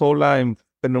una sola en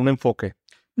un enfoque?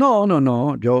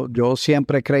 No. Yo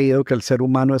siempre he creído que el ser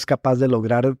humano es capaz de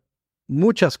lograr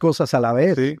muchas cosas a la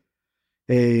vez. Sí.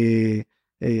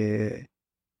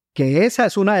 Que esa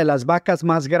es una de las vacas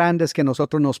más grandes que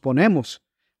nosotros nos ponemos,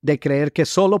 de creer que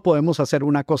solo podemos hacer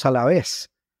una cosa a la vez,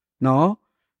 ¿no?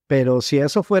 Pero si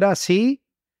eso fuera así,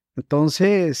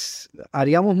 entonces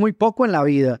haríamos muy poco en la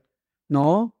vida,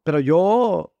 ¿no? Pero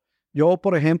yo,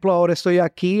 por ejemplo, ahora estoy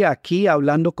aquí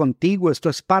hablando contigo. Esto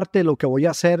es parte de lo que voy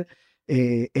a hacer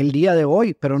el día de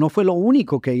hoy, pero no fue lo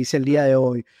único que hice el día de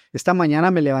hoy. Esta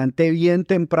mañana me levanté bien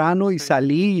temprano y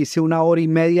salí, hice 1 hora y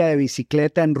media de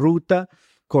bicicleta en ruta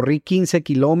corrí 15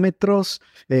 kilómetros,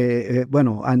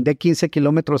 andé 15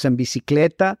 kilómetros en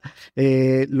bicicleta,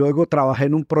 luego trabajé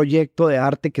en un proyecto de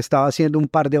arte que estaba haciendo un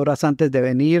par de horas antes de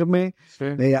venirme,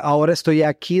 Sí. Ahora estoy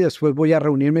aquí, después voy a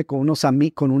reunirme con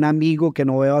con un amigo que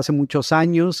no veo hace muchos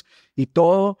años y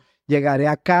todo, llegaré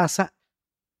a casa.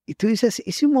 Y tú dices,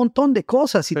 hice un montón de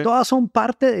cosas y todas son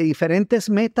parte de diferentes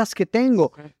metas que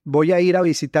tengo. Sí. Voy a ir a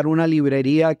visitar una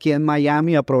librería aquí en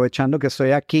Miami, aprovechando que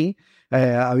estoy aquí,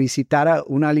 a visitar a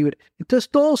una librería. Entonces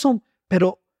todos son,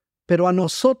 pero a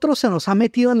nosotros se nos ha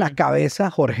metido en la cabeza,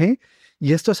 Jorge,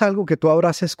 y esto es algo que tú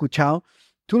habrás escuchado.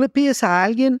 Tú le pides a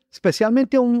alguien,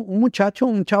 especialmente a un muchacho,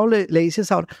 un chavo, le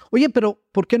dices ahora, oye, pero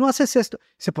 ¿por qué no haces esto?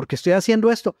 Dice, porque estoy haciendo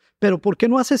esto. Pero ¿por qué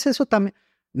no haces eso también?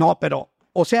 No, pero,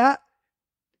 o sea,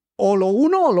 o lo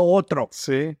uno o lo otro.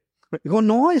 Sí. Digo,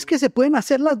 no, es que se pueden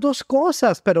hacer las dos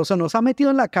cosas, pero se nos ha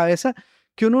metido en la cabeza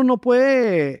que uno no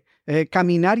puede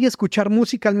caminar y escuchar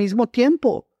música al mismo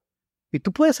tiempo. Y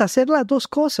tú puedes hacer las dos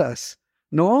cosas,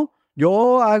 ¿no?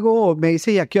 Me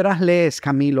dice, ¿y a qué horas lees,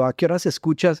 Camilo? ¿A qué horas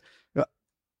escuchas?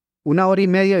 1 hora y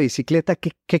media de bicicleta,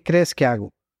 ¿qué crees que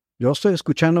hago? Yo estoy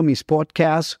escuchando mis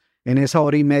podcasts en esa 1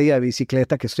 hora y media de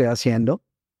bicicleta que estoy haciendo.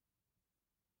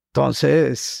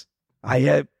 Entonces, ahí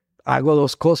hago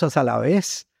dos cosas a la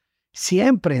vez,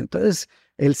 siempre. Entonces,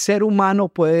 el ser humano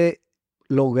puede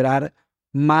lograr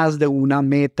más de una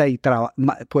meta y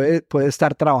puede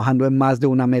estar trabajando en más de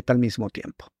una meta al mismo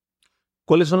tiempo.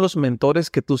 ¿Cuáles son los mentores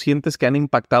que tú sientes que han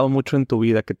impactado mucho en tu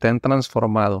vida, que te han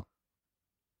transformado?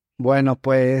 Bueno,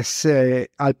 pues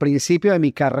al principio de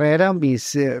mi carrera,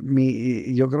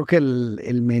 yo creo que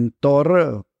el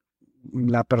mentor,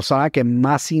 la persona que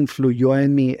más influyó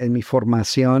en mi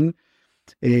formación,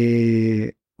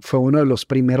 fue uno de los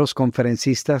primeros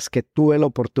conferencistas que tuve la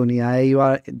oportunidad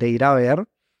de ir a ver.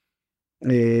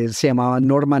 Se llamaba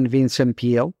Norman Vincent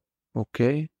Peale. Ok.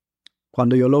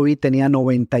 Cuando yo lo vi tenía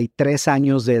 93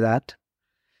 años de edad.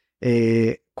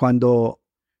 Cuando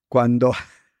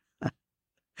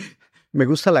me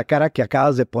gusta la cara que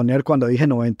acabas de poner cuando dije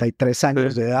 93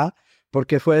 años de edad,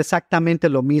 porque fue exactamente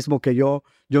lo mismo que yo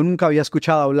nunca había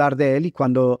escuchado hablar de él, y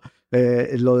cuando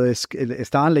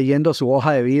estaban leyendo su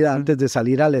hoja de vida antes de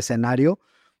salir al escenario,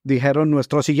 dijeron,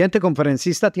 nuestro siguiente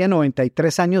conferencista tiene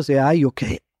 93 años de edad. Y yo,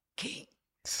 ¿qué?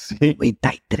 Sí.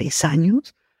 ¿93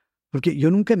 años? Porque yo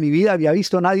nunca en mi vida había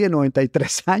visto a nadie de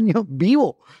 93 años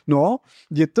vivo, ¿no?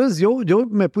 Y entonces yo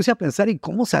me puse a pensar, ¿y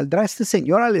cómo saldrá este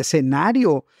señor al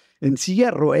escenario? ¿En silla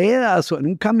de ruedas o en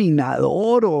un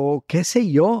caminador o qué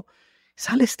sé yo?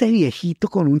 Sale este viejito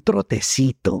con un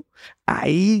trotecito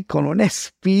ahí, con un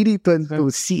espíritu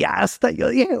entusiasta. Yo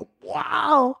dije,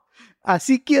 wow,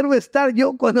 así quiero estar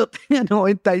yo cuando tenga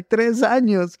 93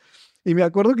 años. Y me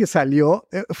acuerdo que salió,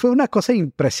 fue una cosa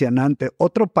impresionante,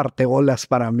 otro partebolas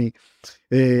para mí.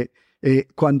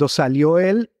 Cuando salió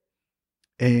él,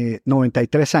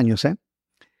 93 años,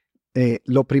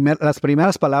 las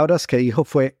primeras palabras que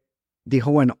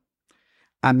dijo, bueno,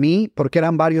 a mí, porque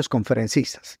eran varios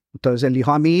conferencistas, entonces él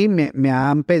dijo, a mí me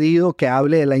han pedido que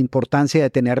hable de la importancia de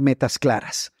tener metas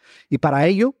claras. Y para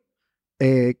ello,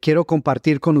 quiero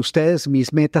compartir con ustedes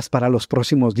mis metas para los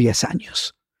próximos 10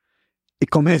 años. Y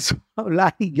comenzó a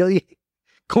hablar y yo dije,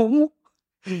 ¿cómo?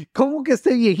 ¿Cómo que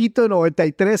este viejito de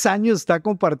 93 años está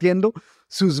compartiendo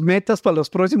sus metas para los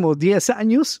próximos 10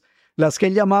 años? Las que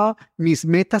él llamaba mis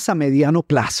metas a mediano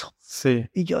plazo. Sí.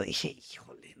 Y yo dije,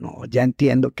 híjole, no, ya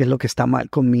entiendo qué es lo que está mal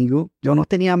conmigo. Yo no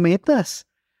tenía metas.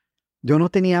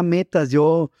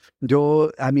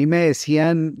 A mí me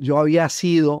decían, yo había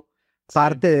sido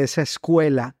parte de esa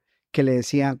escuela que le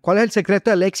decían, ¿cuál es el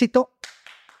secreto del éxito?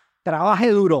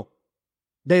 Trabaje duro.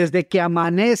 Desde que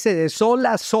amanece de sol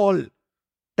a sol,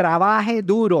 trabaje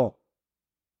duro.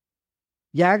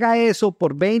 Y haga eso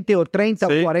por 20 o 30 o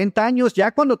 40 años.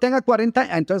 Ya cuando tenga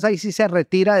 40, entonces ahí sí se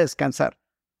retira a descansar.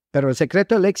 Pero el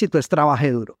secreto del éxito es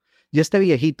trabaje duro. Y este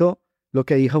viejito lo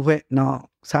que dijo fue,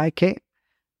 no, ¿sabe qué?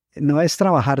 No es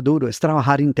trabajar duro, es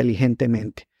trabajar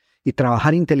inteligentemente. Y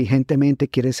trabajar inteligentemente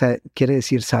quiere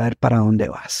decir saber para dónde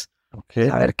vas. Okay.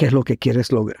 Saber qué es lo que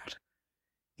quieres lograr.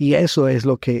 Y eso es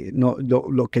lo que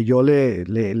yo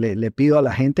le pido a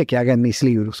la gente que haga en mis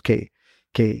libros, que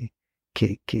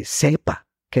sepa,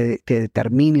 que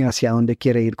determine hacia dónde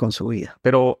quiere ir con su vida.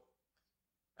 Pero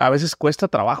a veces cuesta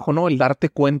trabajo, ¿no? El darte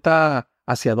cuenta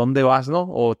hacia dónde vas,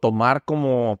 ¿no? O tomar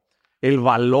como el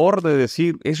valor de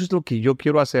decir, eso es lo que yo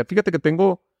quiero hacer. Fíjate que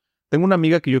tengo una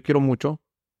amiga que yo quiero mucho,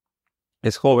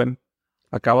 es joven,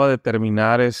 acaba de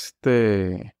terminar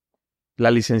la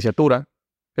licenciatura.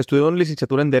 Estudió una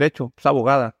licenciatura en Derecho, es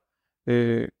abogada,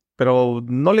 pero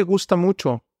no le gusta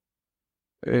mucho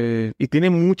y tiene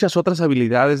muchas otras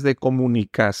habilidades de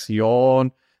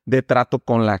comunicación, de trato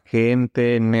con la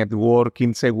gente,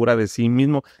 networking, segura de sí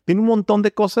mismo. Tiene un montón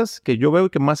de cosas que yo veo y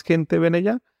que más gente ve en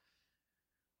ella,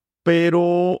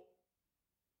 pero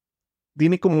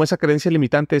tiene como esa creencia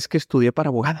limitante, es que estudié para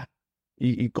abogada.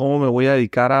 ¿Y cómo me voy a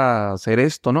dedicar a hacer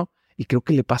esto, no? Y creo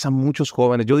que le pasa a muchos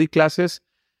jóvenes. Yo di clases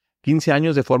 15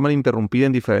 años de forma ininterrumpida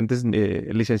en diferentes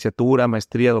licenciatura,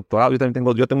 maestría, doctorado.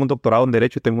 Yo tengo un doctorado en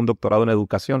Derecho y tengo un doctorado en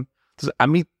Educación. Entonces, a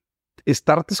mí,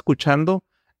 estarte escuchando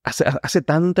hace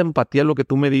tanta empatía lo que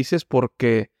tú me dices,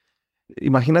 porque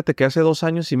imagínate que hace 2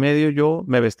 años y medio yo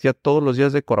me vestía todos los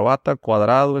días de corbata,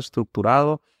 cuadrado,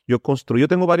 estructurado. Yo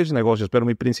tengo varios negocios, pero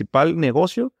mi principal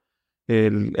negocio,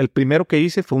 el primero que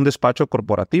hice fue un despacho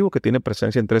corporativo que tiene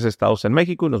presencia en 3 estados en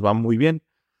México y nos va muy bien.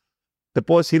 Te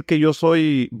puedo decir que yo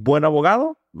soy buen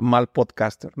abogado, mal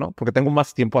podcaster, ¿no? Porque tengo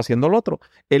más tiempo haciendo lo otro.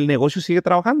 El negocio sigue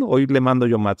trabajando. Hoy le mando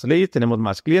yo más leyes, tenemos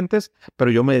más clientes,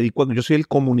 pero yo soy el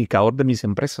comunicador de mis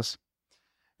empresas.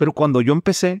 Pero cuando yo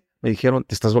empecé, me dijeron,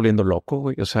 te estás volviendo loco,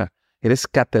 güey. O sea, eres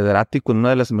catedrático en una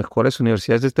de las mejores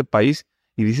universidades de este país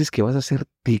y dices que vas a hacer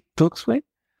TikToks, güey.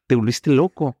 Te volviste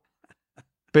loco.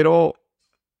 Pero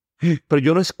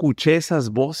yo no escuché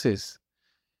esas voces.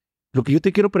 Lo que yo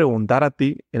te quiero preguntar a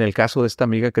ti, en el caso de esta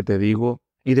amiga que te digo,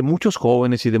 y de muchos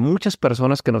jóvenes y de muchas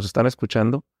personas que nos están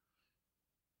escuchando,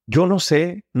 yo no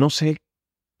sé,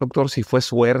 doctor, si fue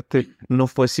suerte, no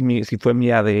fue si fue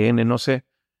mi ADN, no sé.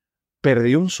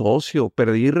 Perdí un socio,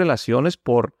 perdí relaciones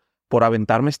por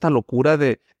aventarme esta locura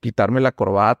de quitarme la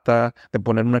corbata, de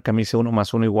poner una camisa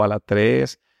 1+1 =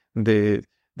 3,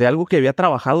 de algo que había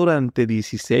trabajado durante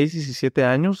 16, 17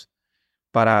 años.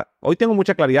 Hoy tengo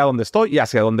mucha claridad dónde estoy y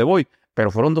hacia dónde voy,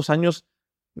 pero fueron 2 años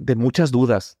de muchas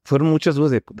dudas. Fueron muchas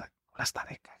dudas de, puta, la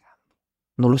estaré cagando.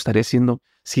 No lo estaré haciendo.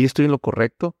 Sí estoy en lo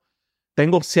correcto.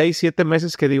 Tengo 6, 7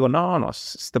 meses que digo, no,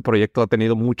 este proyecto ha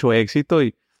tenido mucho éxito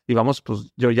y vamos,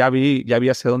 pues yo ya vi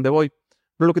hacia dónde voy.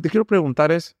 Pero lo que te quiero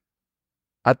preguntar es,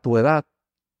 a tu edad,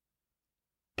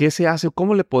 ¿qué se hace?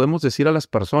 ¿Cómo le podemos decir a las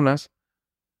personas,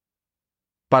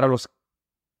 para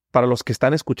los que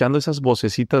están escuchando esas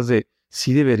vocecitas de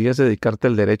sí deberías dedicarte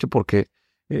al derecho porque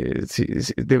sí,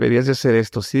 deberías de hacer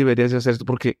esto, sí deberías de hacer esto,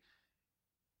 porque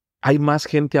hay más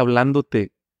gente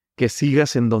hablándote que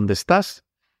sigas en donde estás,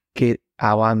 que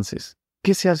avances?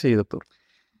 ¿Qué se hace ahí, doctor?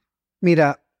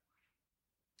 Mira,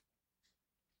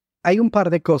 hay un par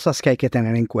de cosas que hay que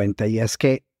tener en cuenta y es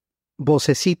que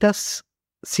vocecitas,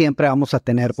 siempre vamos a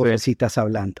tener vocecitas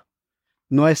hablando.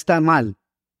 No está mal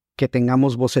que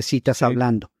tengamos vocecitas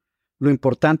hablando. Lo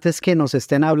importante es que nos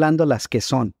estén hablando las que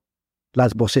son,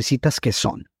 las vocecitas que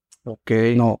son. Ok.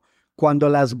 No, cuando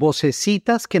las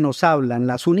vocecitas que nos hablan,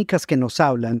 las únicas que nos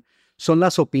hablan, son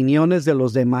las opiniones de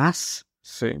los demás,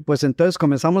 pues entonces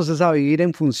comenzamos a vivir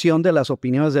en función de las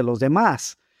opiniones de los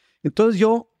demás. Entonces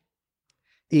yo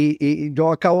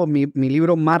acabo mi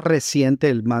libro más reciente,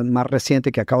 el más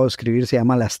reciente que acabo de escribir, se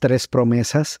llama Las 3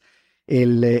 promesas.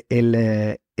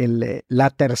 La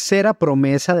tercera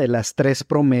promesa de las 3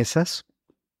 promesas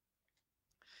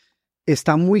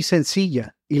está muy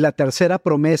sencilla. Y la tercera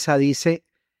promesa dice,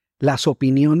 las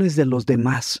opiniones de los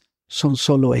demás son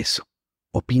solo eso,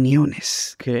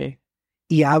 opiniones. Okay.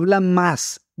 Y hablan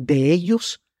más de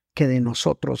ellos que de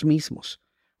nosotros mismos.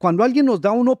 Cuando alguien nos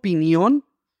da una opinión,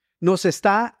 nos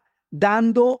está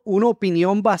dando una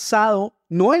opinión basado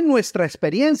no en nuestra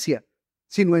experiencia,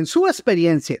 sino en su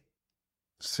experiencia.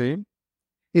 Sí.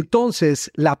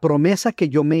 Entonces, la promesa que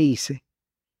yo me hice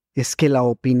es que la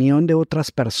opinión de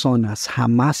otras personas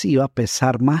jamás iba a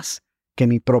pesar más que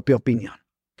mi propia opinión.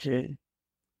 Okay.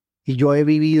 Y yo he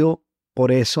vivido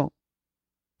por eso,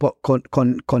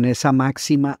 con esa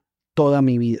máxima toda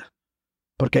mi vida.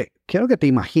 Porque quiero que te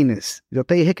imagines, yo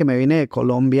te dije que me vine de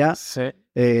Colombia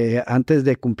antes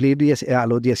de cumplir a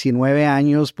los 19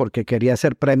 años porque quería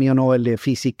ser premio Nobel de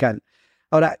Física.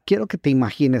 Ahora, quiero que te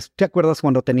imagines, ¿te acuerdas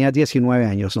cuando tenías 19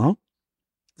 años, no?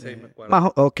 Sí, me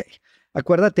acuerdo. Ok.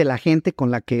 Acuérdate la gente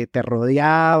con la que te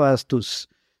rodeabas, tus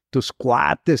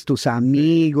cuates, tus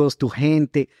amigos, tu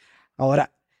gente.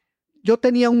 Ahora, yo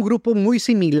tenía un grupo muy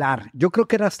similar. Yo creo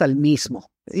que era hasta el mismo.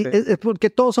 Sí. Porque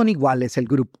todos son iguales, el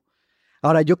grupo.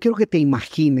 Ahora, yo quiero que te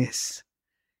imagines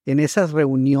en esas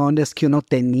reuniones que uno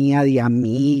tenía de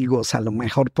amigos, a lo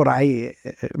mejor por ahí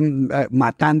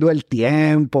matando el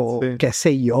tiempo, sí, qué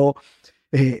sé yo,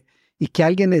 y que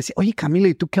alguien decía, oye Camilo,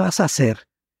 ¿y tú qué vas a hacer?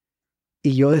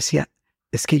 Y yo decía,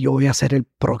 es que yo voy a ser el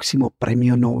próximo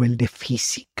premio Nobel de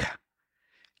Física.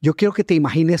 Yo quiero que te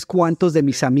imagines cuántos de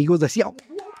mis amigos decían,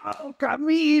 wow,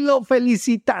 Camilo,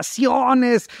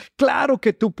 felicitaciones, claro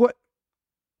que tú puedes.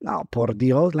 No, por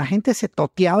Dios, la gente se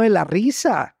toteaba de la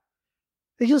risa.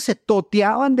 ellos se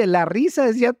toteaban de la risa,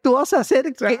 decían, ¿tú vas a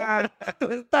hacer qué? ¿Tú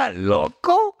estás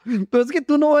loco? Pero es que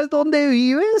tú no ves dónde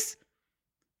vives.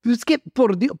 Es que,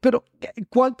 por Dios, pero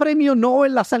 ¿cuál premio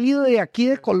Nobel ha salido de aquí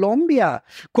de Colombia?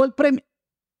 ¿Cuál premio?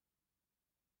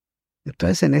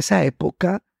 Entonces, en esa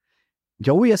época,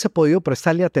 yo hubiese podido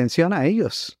prestarle atención a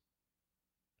ellos.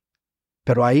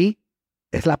 Pero ahí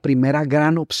es la primera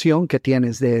gran opción que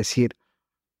tienes de decir,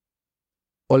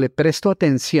 o le presto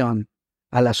atención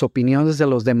a las opiniones de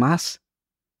los demás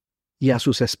y a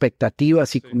sus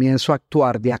expectativas y comienzo a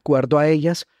actuar de acuerdo a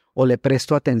ellas, o le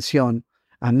presto atención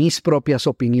a mis propias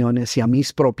opiniones y a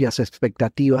mis propias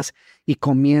expectativas y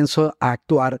comienzo a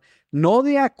actuar no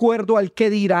de acuerdo al que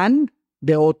dirán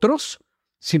de otros,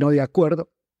 sino de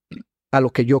acuerdo a lo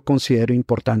que yo considero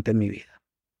importante en mi vida.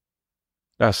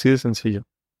 Así de sencillo.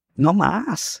 No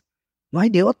más. No hay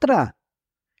de otra.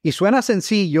 Y suena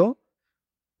sencillo.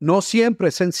 No siempre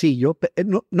es sencillo.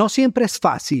 No siempre es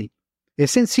fácil.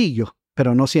 Es sencillo,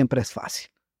 pero no siempre es fácil.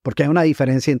 Porque hay una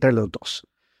diferencia entre los dos.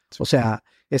 O sea,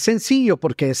 es sencillo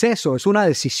porque es eso. Es una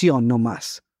decisión no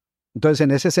más. Entonces,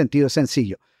 en ese sentido es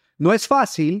sencillo. No es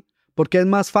fácil porque es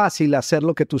más fácil hacer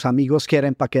lo que tus amigos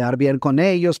quieren para quedar bien con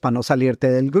ellos, para no salirte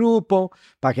del grupo,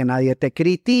 para que nadie te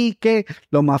critique.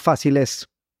 Lo más fácil es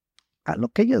a lo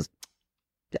que ellos...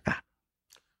 Ya.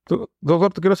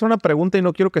 Doctor, te quiero hacer una pregunta y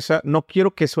no quiero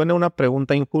que suene una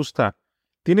pregunta injusta.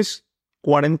 Tienes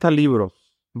 40 libros,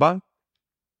 ¿va?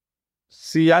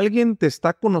 Si alguien te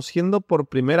está conociendo por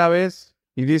primera vez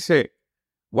y dice,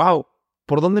 wow,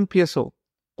 ¿por dónde empiezo?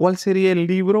 ¿Cuál sería el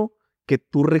libro que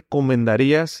tú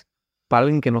recomendarías para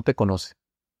alguien que no te conoce?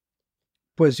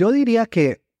 Pues yo diría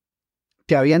que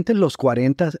te avientes los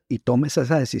 40 y tomes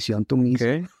esa decisión tú mismo.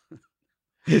 Okay.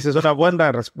 Esa es una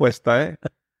buena respuesta, ¿eh?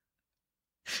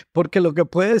 Porque lo que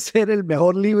puede ser el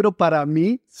mejor libro para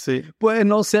mí, sí, puede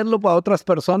no serlo para otras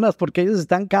personas, porque ellos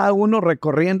están cada uno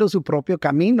recorriendo su propio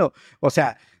camino. O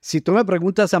sea, si tú me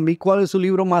preguntas a mí cuál es su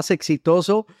libro más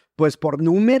exitoso, pues por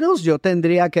números yo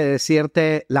tendría que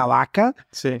decirte La Vaca,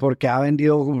 sí, porque ha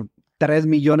vendido 3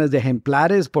 millones de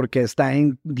ejemplares, porque está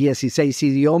en 16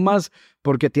 idiomas,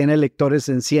 porque tiene lectores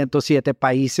en 107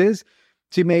 países.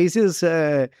 Si me dices...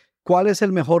 ¿cuál es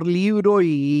el mejor libro?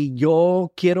 Y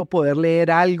yo quiero poder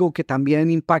leer algo que también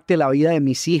impacte la vida de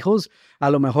mis hijos. A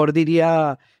lo mejor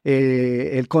diría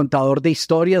El contador de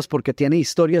historias, porque tiene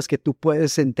historias que tú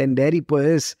puedes entender y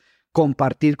puedes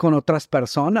compartir con otras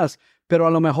personas. Pero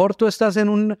a lo mejor tú estás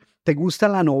te gusta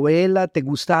la novela, te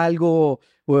gusta algo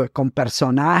con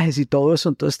personajes y todo eso.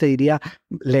 Entonces te diría,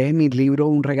 lee mi libro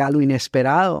Un regalo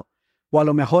inesperado. O a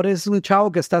lo mejor es un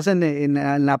chavo que estás en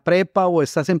la prepa o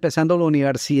estás empezando la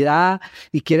universidad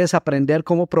y quieres aprender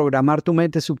cómo programar tu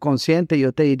mente subconsciente.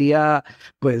 Yo te diría,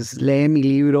 pues lee mi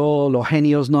libro Los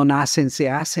genios no nacen, se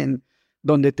hacen,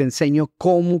 donde te enseño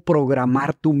cómo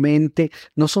programar tu mente,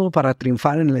 no solo para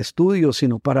triunfar en el estudio,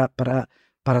 sino para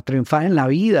triunfar en la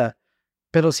vida.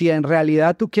 Pero si en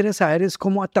realidad tú quieres saber es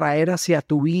cómo atraer hacia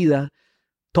tu vida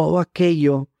todo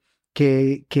aquello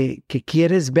que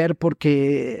quieres ver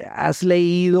porque has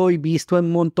leído y visto en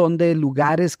un montón de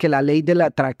lugares que la ley de la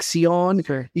atracción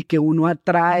y que uno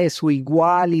atrae su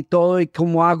igual y todo, y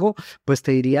cómo hago, pues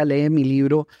te diría, lee mi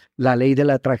libro La ley de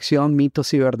la atracción,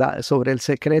 mitos y verdades sobre el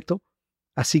secreto.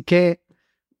 Así que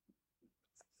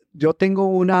yo tengo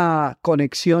una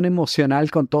conexión emocional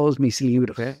con todos mis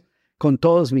libros, con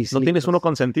todos mis libros. ¿No tienes uno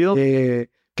consentido?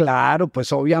 Claro,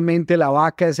 pues obviamente La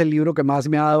Vaca es el libro que más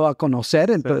me ha dado a conocer,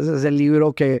 entonces es el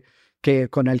libro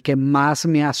con el que más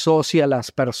me asocia a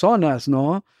las personas,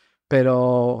 ¿no?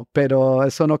 Pero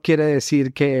eso no quiere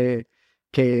decir que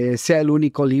sea el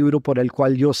único libro por el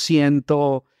cual yo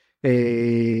siento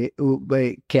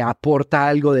que aporta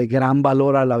algo de gran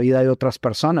valor a la vida de otras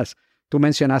personas. Tú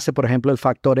mencionaste, por ejemplo, el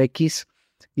factor X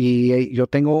y yo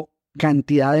tengo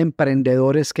cantidad de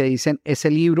emprendedores que dicen, ese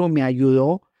libro me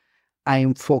ayudó a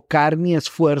enfocar mi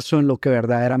esfuerzo en lo que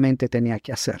verdaderamente tenía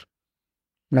que hacer.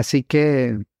 Así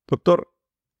que... Doctor,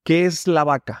 ¿qué es La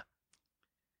Vaca?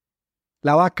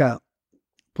 La Vaca,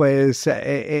 pues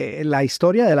la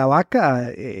historia de La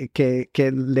Vaca, que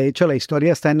de hecho la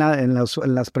historia está en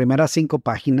las primeras 5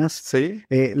 páginas. Sí.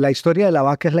 La historia de La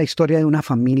Vaca es la historia de una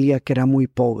familia que era muy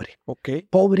pobre. Okay.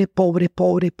 Pobre,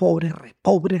 re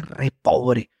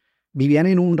pobre. Vivían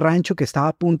en un rancho que estaba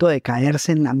a punto de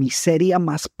caerse en la miseria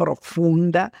más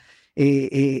profunda,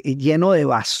 lleno de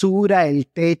basura. El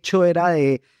techo era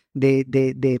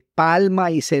de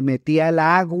palma y se metía el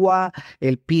agua,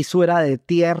 el piso era de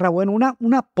tierra. Bueno,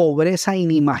 una pobreza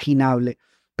inimaginable.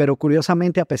 Pero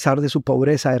curiosamente, a pesar de su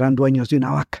pobreza, eran dueños de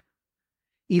una vaca.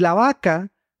 Y la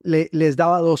vaca les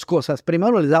daba dos cosas.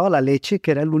 Primero les daba la leche,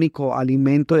 que era el único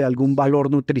alimento de algún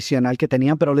valor nutricional que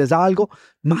tenían, pero les daba algo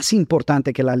más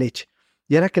importante que la leche.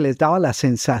 Y era que les daba la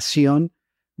sensación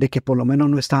de que por lo menos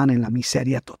no estaban en la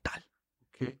miseria total.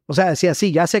 Okay. O sea, decía,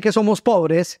 sí, ya sé que somos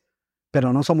pobres,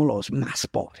 pero no somos los más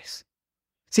pobres.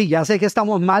 Sí, ya sé que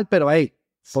estamos mal, pero hey,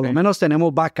 por lo menos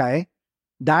tenemos vaca, ¿eh?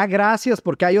 Da gracias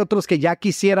porque hay otros que ya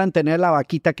quisieran tener la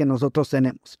vaquita que nosotros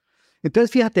tenemos.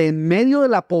 Entonces, fíjate, en medio de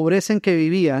la pobreza en que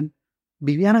vivían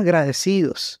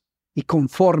agradecidos y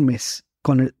conformes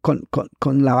con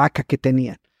la vaca que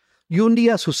tenían. Y un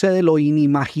día sucede lo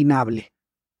inimaginable.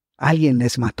 Alguien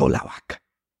les mató la vaca.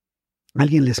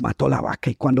 Alguien les mató la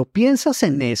vaca. Y cuando piensas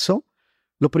en eso,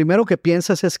 lo primero que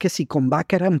piensas es que si con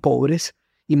vaca eran pobres,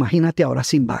 imagínate ahora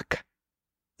sin vaca.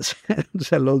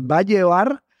 Se los va a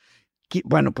llevar.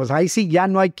 Bueno, pues ahí sí ya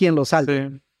no hay quien los salte.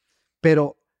 Sí.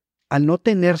 Pero al no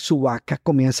tener su vaca,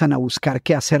 comienzan a buscar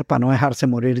qué hacer para no dejarse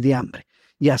morir de hambre.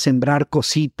 Y a sembrar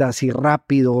cositas y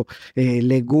rápido,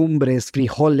 legumbres,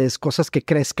 frijoles, cosas que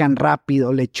crezcan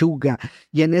rápido, lechuga.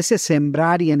 Y en ese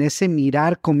sembrar y en ese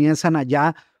mirar comienzan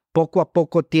allá, poco a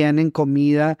poco tienen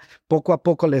comida, poco a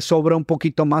poco les sobra un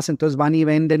poquito más, entonces van y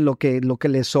venden lo que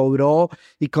les sobró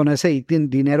y con ese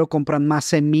dinero compran más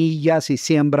semillas y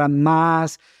siembran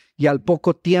más. Y al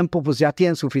poco tiempo pues ya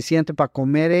tienen suficiente para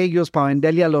comer ellos, para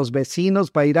venderle a los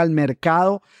vecinos, para ir al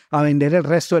mercado, a vender el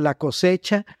resto de la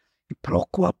cosecha. Y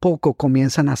poco a poco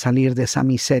comienzan a salir de esa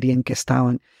miseria en que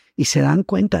estaban y se dan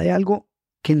cuenta de algo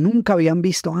que nunca habían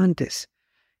visto antes.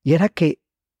 Y era que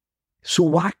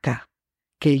su vaca,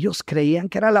 que ellos creían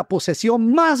que era la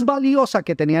posesión más valiosa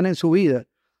que tenían en su vida,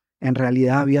 en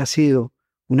realidad había sido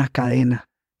una cadena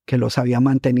que los había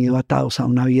mantenido atados a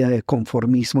una vida de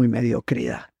conformismo y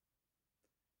mediocridad.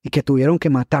 Y que tuvieron que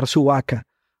matar su vaca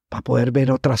para poder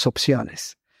ver otras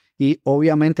opciones. Y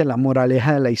obviamente la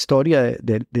moraleja de la historia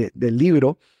del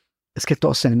libro es que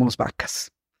todos tenemos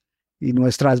vacas. Y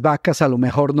nuestras vacas a lo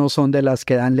mejor no son de las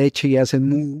que dan leche y hacen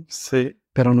mu. Sí.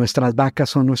 Pero nuestras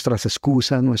vacas son nuestras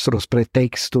excusas, nuestros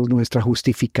pretextos, nuestras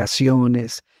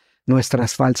justificaciones,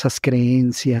 nuestras falsas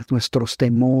creencias, nuestros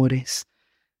temores.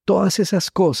 Todas esas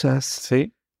cosas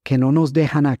sí. que no nos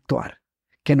dejan actuar,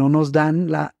 que no nos dan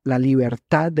la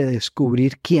libertad de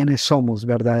descubrir quiénes somos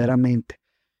verdaderamente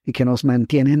y que nos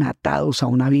mantienen atados a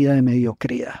una vida de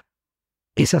mediocridad.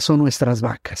 Esas son nuestras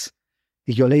vacas.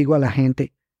 Y yo le digo a la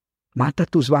gente, mata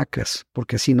tus vacas,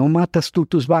 porque si no matas tú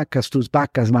tus vacas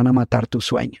van a matar tus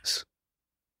sueños.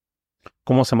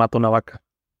 ¿Cómo se mata una vaca?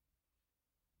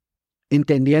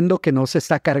 Entendiendo que no se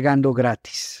está cargando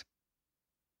gratis.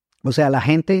 O sea, la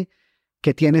gente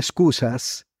que tiene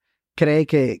excusas cree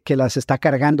que las está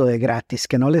cargando de gratis,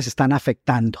 que no les están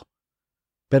afectando.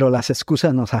 Pero las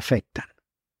excusas nos afectan.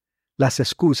 Las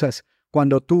excusas,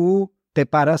 cuando tú te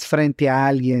paras frente a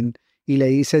alguien y le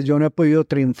dices, yo no he podido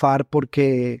triunfar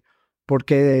porque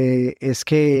es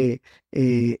que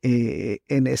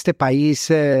en este país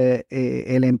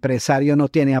el empresario no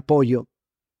tiene apoyo,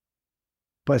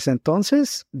 pues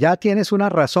entonces ya tienes una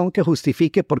razón que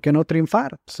justifique por qué no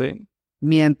triunfar. Sí.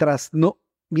 Mientras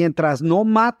no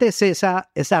mates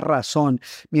esa razón,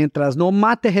 mientras no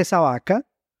mates esa vaca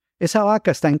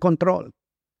está en control.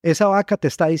 Esa vaca te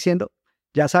está diciendo,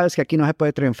 ya sabes que aquí no se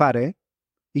puede triunfar, ¿eh?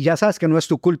 Y ya sabes que no es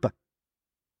tu culpa.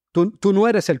 Tú no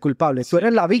eres el culpable, tú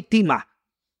eres la víctima.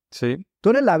 Sí. Tú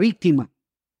eres la víctima.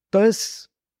 Entonces,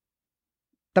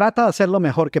 trata de hacer lo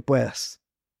mejor que puedas.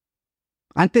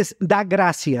 Antes, da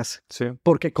gracias. Sí.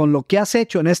 Porque con lo que has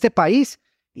hecho en este país,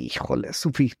 híjole,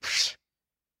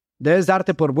 debes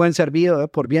darte por buen servido,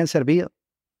 por bien servido.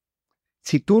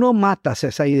 Si tú no matas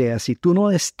esa idea, si tú no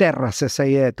desterras esa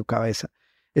idea de tu cabeza,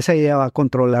 esa idea va a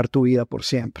controlar tu vida por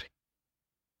siempre.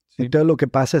 Sí. Entonces lo que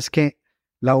pasa es que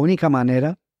la única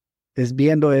manera es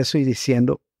viendo eso y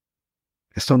diciendo,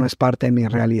 esto no es parte de mi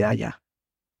realidad ya.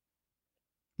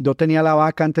 Yo tenía la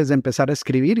vaca antes de empezar a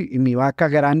escribir y mi vaca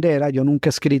grande era, yo nunca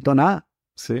he escrito nada.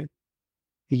 Sí.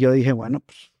 Y yo dije, bueno,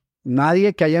 pues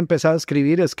nadie que haya empezado a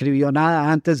escribir escribió nada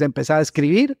antes de empezar a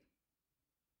escribir.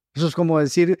 Eso es como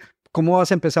decir, ¿cómo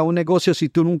vas a empezar un negocio si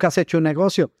tú nunca has hecho un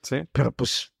negocio? Sí. Pero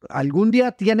pues algún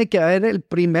día tiene que haber el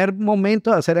primer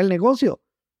momento de hacer el negocio.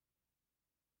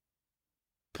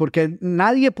 Porque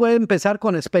nadie puede empezar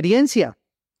con experiencia.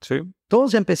 Sí.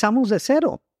 Todos empezamos de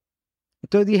cero.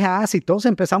 Entonces dije, si todos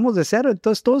empezamos de cero,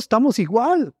 entonces todos estamos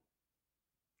igual.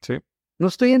 Sí. No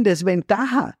estoy en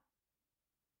desventaja.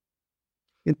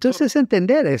 Entonces es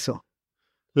entender eso.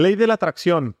 ¿Ley de la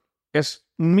atracción es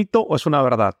un mito o es una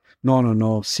verdad? No,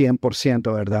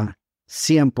 100% verdad.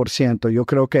 100%. Yo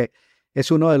creo que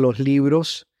es uno de los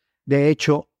libros. De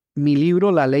hecho, mi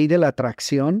libro, La Ley de la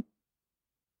Atracción,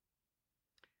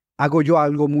 hago yo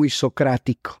algo muy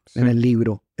socrático en el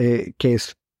libro, que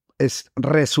es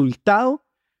resultado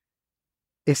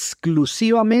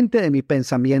exclusivamente de mi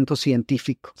pensamiento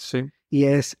científico. Sí. Y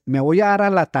me voy a dar a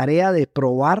la tarea de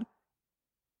probar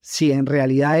si en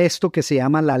realidad esto que se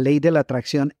llama la ley de la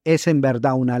atracción es en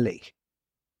verdad una ley.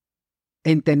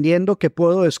 Entendiendo que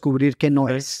puedo descubrir que no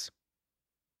es.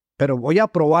 Pero voy a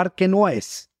probar que no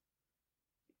es.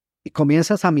 Y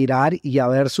comienzas a mirar y a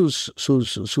ver sus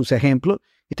ejemplos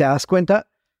y te das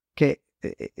cuenta que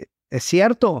es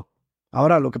cierto.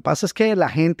 Ahora, lo que pasa es que la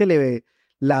gente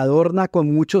la adorna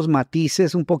con muchos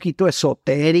matices un poquito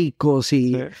esotéricos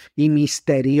y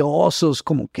misteriosos,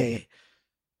 como que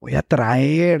voy a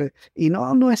traer. Y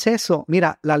no es eso.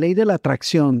 Mira, la ley de la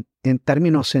atracción, en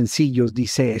términos sencillos,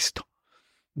 dice esto.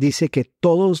 Dice que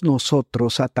todos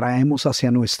nosotros atraemos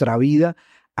hacia nuestra vida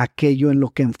aquello en lo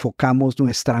que enfocamos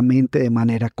nuestra mente de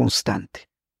manera constante.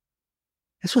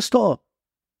 Eso es todo.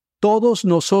 Todos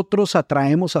nosotros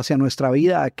atraemos hacia nuestra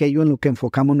vida aquello en lo que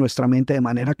enfocamos nuestra mente de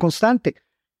manera constante,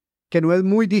 que no es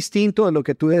muy distinto de lo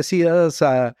que tú decías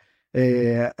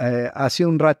hace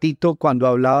un ratito cuando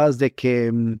hablabas de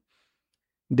que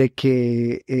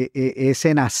es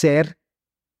en hacer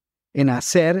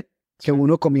que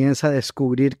uno comienza a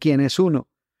descubrir quién es uno.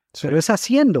 Sí. Pero es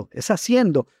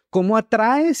haciendo. ¿Cómo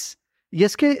atraes? Y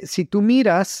es que si tú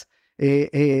miras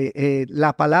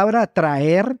la palabra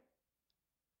atraer,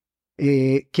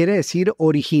 quiere decir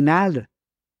originar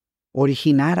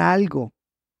algo,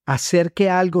 hacer que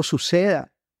algo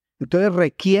suceda. Entonces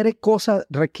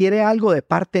requiere algo de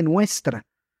parte nuestra.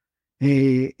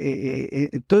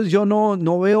 Entonces yo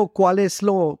no veo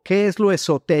qué es lo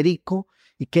esotérico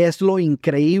y qué es lo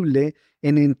increíble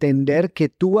en entender que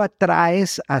tú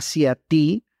atraes hacia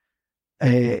ti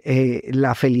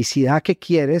la felicidad que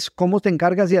quieres. ¿Cómo te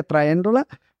encargas de atraerla?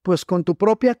 Pues con tu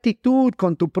propia actitud,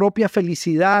 con tu propia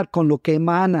felicidad, con lo que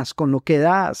emanas, con lo que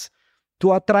das.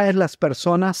 Tú atraes las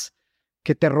personas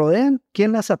que te rodean.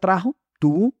 ¿Quién las atrajo?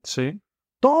 Tú. Sí.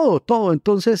 Todo.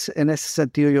 Entonces, en ese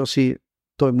sentido, yo sí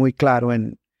estoy muy claro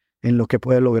en lo que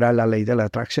puede lograr la ley de la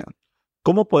atracción.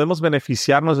 ¿Cómo podemos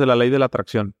beneficiarnos de la ley de la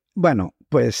atracción? Bueno,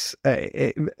 pues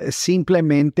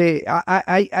simplemente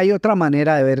hay otra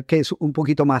manera de ver que es un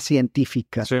poquito más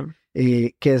científica, sí.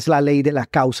 Que es la ley de la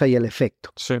causa y el efecto,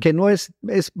 sí. que no es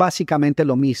básicamente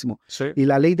lo mismo. Sí. Y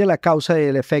la ley de la causa y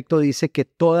el efecto dice que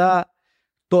todo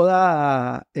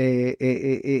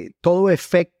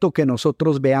efecto que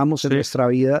nosotros veamos en nuestra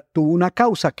vida tuvo una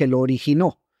causa que lo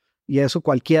originó, y eso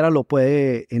cualquiera lo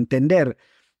puede entender.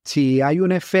 Si hay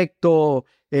un efecto,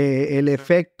 el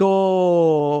efecto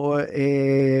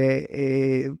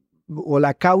o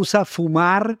la causa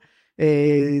fumar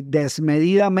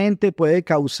desmedidamente puede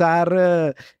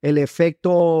causar el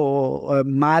efecto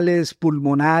males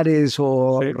pulmonares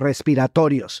o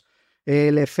respiratorios.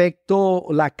 El efecto,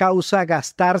 la causa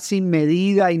gastar sin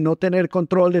medida y no tener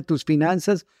control de tus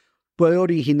finanzas puede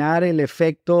originar el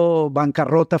efecto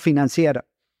bancarrota financiera.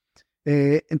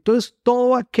 Entonces,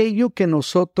 todo aquello que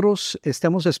nosotros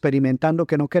estemos experimentando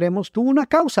que no queremos, tuvo una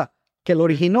causa que lo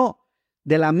originó.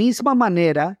 De la misma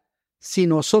manera, si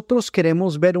nosotros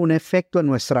queremos ver un efecto en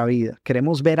nuestra vida,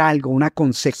 queremos ver algo, una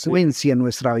consecuencia en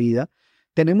nuestra vida,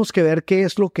 tenemos que ver qué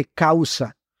es lo que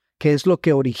causa, qué es lo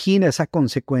que origina esa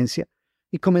consecuencia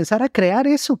y comenzar a crear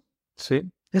eso. Sí.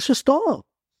 Eso es todo.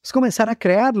 Es comenzar a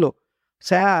crearlo. O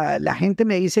sea, la gente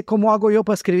me dice, ¿cómo hago yo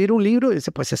para escribir un libro? Y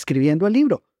dice, pues escribiendo el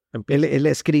libro. El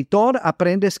escritor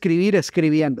aprende a escribir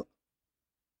escribiendo.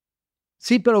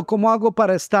 Sí, pero ¿cómo hago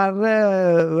para estar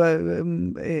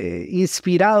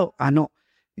inspirado? No.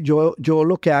 Yo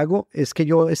lo que hago es que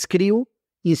yo escribo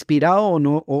inspirado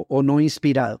o no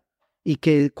inspirado. Y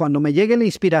que cuando me llegue la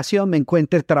inspiración me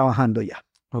encuentre trabajando ya.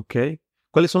 Ok.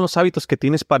 ¿Cuáles son los hábitos que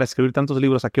tienes para escribir tantos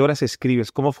libros? ¿A qué horas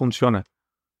escribes? ¿Cómo funciona?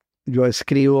 Yo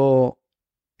escribo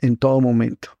en todo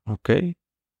momento. Ok.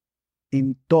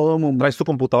 En todo momento. ¿Traes tu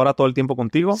computadora todo el tiempo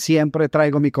contigo? Siempre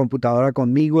traigo mi computadora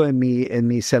conmigo. En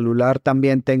mi celular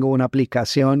también tengo una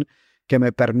aplicación que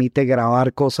me permite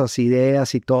grabar cosas,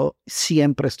 ideas y todo.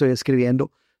 Siempre estoy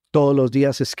escribiendo. Todos los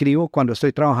días escribo. Cuando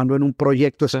estoy trabajando en un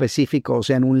proyecto específico, o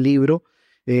sea, en un libro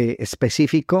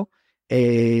específico,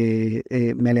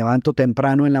 me levanto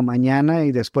temprano en la mañana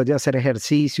y después de hacer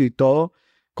ejercicio y todo,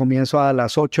 comienzo a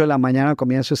las 8 de la mañana,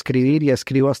 comienzo a escribir y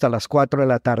escribo hasta las 4 de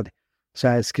la tarde. O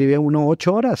sea, escribe uno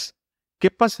 8 horas. ¿Qué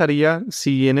pasaría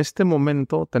si en este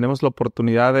momento tenemos la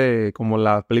oportunidad de, como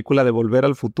la película de Volver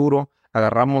al Futuro,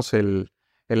 agarramos el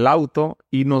auto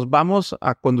y nos vamos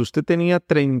a cuando usted tenía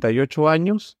 38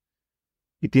 años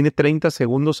y tiene 30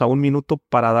 segundos a un minuto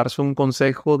para darse un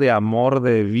consejo de amor,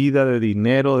 de vida, de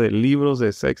dinero, de libros,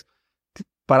 de sexo?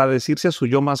 para decirse a su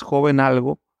yo más joven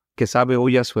algo que sabe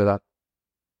hoy a su edad,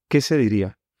 ¿qué se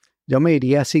diría? Yo me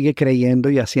diría, sigue creyendo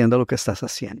y haciendo lo que estás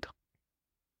haciendo.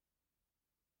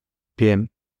 Bien.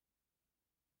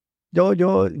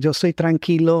 Yo soy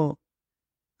tranquilo.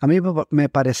 A mí me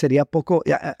parecería poco,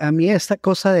 a mí esta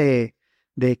cosa de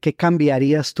qué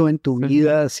cambiarías tú en tu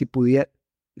vida si pudiera,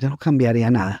 yo no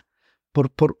cambiaría nada.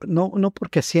 No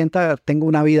porque tengo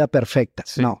una vida perfecta,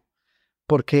 Sí. no.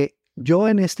 Porque yo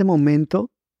en este momento,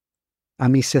 a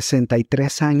mis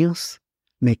 63 años,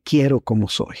 me quiero como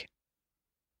soy.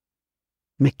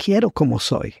 Me quiero como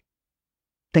soy.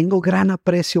 Tengo gran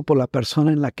aprecio por la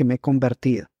persona en la que me he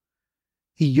convertido.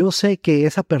 Y yo sé que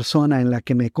esa persona en la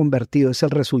que me he convertido es el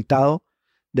resultado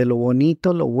de lo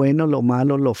bonito, lo bueno, lo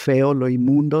malo, lo feo, lo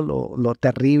inmundo, lo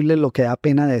terrible, lo que da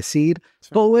pena decir.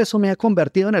 Sí. Todo eso me ha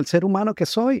convertido en el ser humano que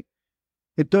soy.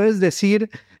 Entonces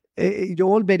decir, yo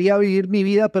volvería a vivir mi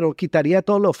vida, pero quitaría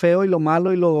todo lo feo y lo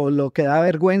malo y lo que da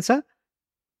vergüenza.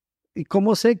 ¿Y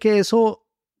cómo sé que eso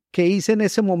que hice en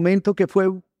ese momento que fue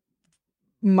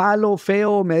malo,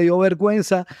 feo, me dio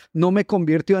vergüenza, no me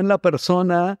convirtió en la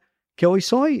persona que hoy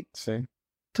soy? Sí.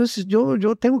 Entonces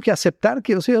yo tengo que aceptar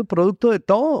que yo soy el producto de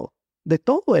todo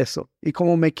eso. Y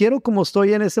como me quiero como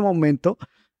estoy en ese momento,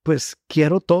 pues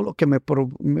quiero todo lo que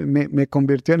me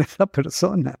convirtió en esa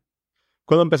persona.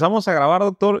 Cuando empezamos a grabar,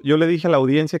 doctor, yo le dije a la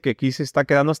audiencia que aquí se está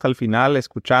quedando hasta el final,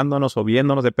 escuchándonos o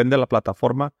viéndonos, depende de la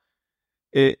plataforma,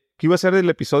 que iba a ser el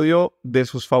episodio de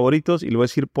sus favoritos y le voy a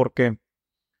decir por qué.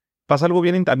 Pasa algo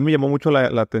bien, a mí me llamó mucho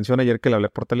la atención ayer que le hablé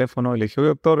por teléfono y le dije, oye,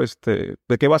 doctor,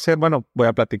 ¿de qué va a ser? Bueno, voy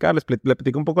a platicar, le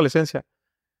platiqué un poco la esencia.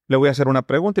 Le voy a hacer una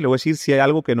pregunta y le voy a decir si hay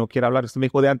algo que no quiera hablar. Me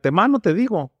dijo, de antemano te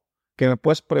digo que me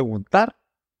puedes preguntar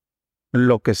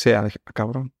lo que sea. Dije,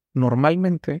 cabrón,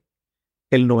 normalmente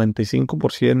el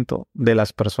 95% de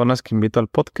las personas que invito al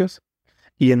podcast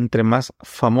y entre más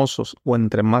famosos o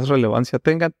entre más relevancia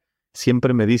tengan,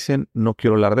 siempre me dicen, no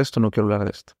quiero hablar de esto, no quiero hablar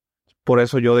de esto. Por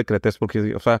eso yo decreté,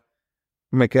 porque, o sea,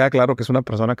 me queda claro que es una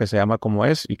persona que se llama como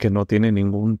es y que no tiene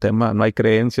ningún tema, no hay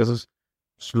creencias,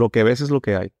 lo que ves es lo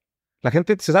que hay. La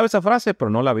gente se sabe esa frase, pero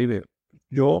no la vive.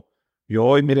 Yo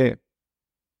hoy, mire,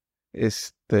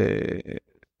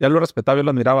 ya lo respetaba, yo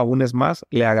lo admiraba aún es más,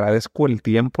 le agradezco el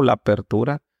tiempo, la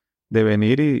apertura de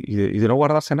venir y de no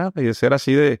guardarse nada y de ser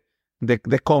así de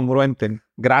congruente.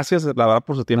 Gracias, la verdad,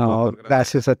 por su tiempo. No,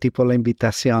 gracias a ti por la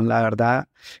invitación. La verdad,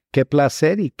 qué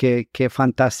placer y qué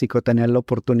fantástico tener la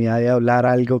oportunidad de hablar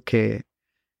algo que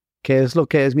es lo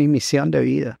que es mi misión de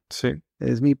vida. Sí.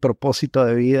 Es mi propósito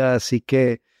de vida. Así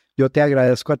que yo te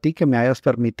agradezco a ti que me hayas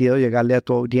permitido llegarle a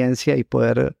tu audiencia y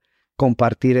poder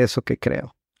compartir eso que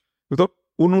creo. Doctor,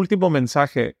 un último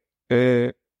mensaje.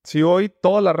 Si hoy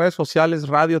todas las redes sociales,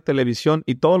 radio, televisión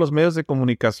y todos los medios de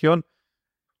comunicación,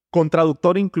 con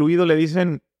traductor incluido, le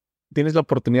dicen, tienes la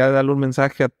oportunidad de darle un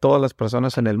mensaje a todas las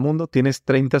personas en el mundo, tienes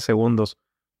 30 segundos.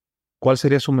 ¿Cuál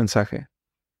sería su mensaje?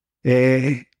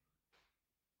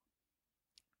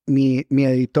 Mi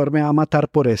editor me va a matar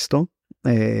por esto,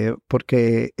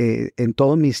 porque en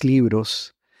todos mis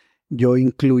libros yo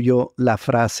incluyo la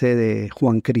frase de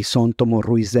Juan Crisóstomo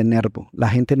Ruiz de Nervo. La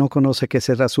gente no conoce que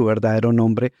ese era su verdadero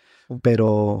nombre,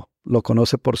 pero lo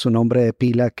conoce por su nombre de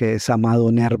pila, que es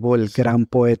Amado Nervo, el gran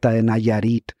poeta de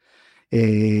Nayarit.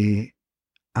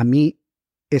 A mí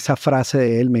esa frase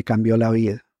de él me cambió la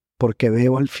vida, porque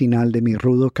veo al final de mi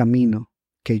rudo camino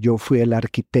que yo fui el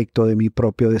arquitecto de mi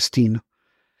propio destino.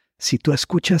 Si tú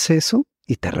escuchas eso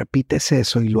y te repites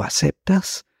eso y lo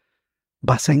aceptas,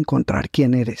 vas a encontrar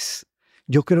quién eres.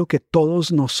 Yo creo que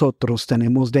todos nosotros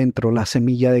tenemos dentro la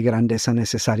semilla de grandeza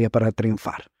necesaria para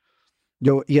triunfar.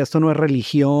 Y esto no es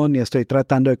religión, ni estoy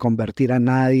tratando de convertir a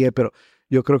nadie, pero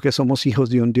yo creo que somos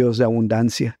hijos de un Dios de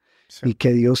abundancia, sí, y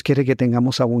que Dios quiere que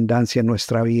tengamos abundancia en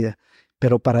nuestra vida.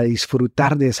 Pero para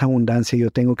disfrutar de esa abundancia yo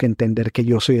tengo que entender que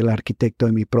yo soy el arquitecto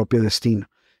de mi propio destino.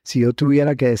 Si yo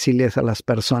tuviera que decirles a las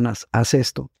personas, haz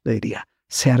esto, le diría,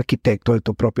 sé arquitecto de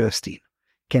tu propio destino.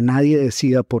 Que nadie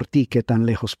decida por ti qué tan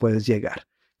lejos puedes llegar.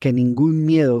 Que ningún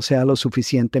miedo sea lo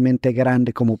suficientemente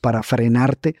grande como para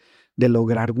frenarte de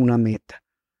lograr una meta.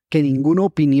 Que ninguna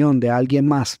opinión de alguien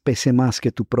más pese más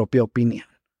que tu propia opinión.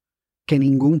 Que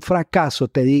ningún fracaso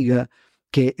te diga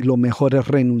que lo mejor es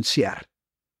renunciar.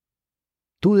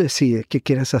 Tú decides qué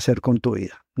quieres hacer con tu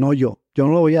vida, no yo. Yo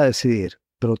no lo voy a decidir,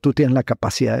 pero tú tienes la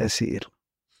capacidad de decidirlo.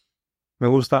 Me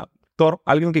gusta. Doctor,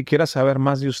 alguien que quiera saber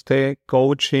más de usted,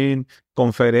 coaching,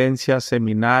 conferencias,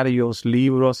 seminarios,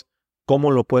 libros,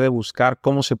 ¿cómo lo puede buscar?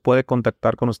 ¿Cómo se puede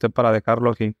contactar con usted para dejarlo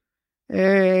aquí?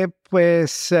 Puede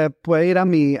ir a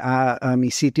mi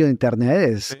sitio de internet,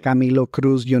 es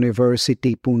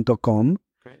camilocruzuniversity.com.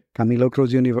 Camilo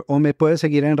Cruz University. O me puedes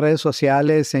seguir en redes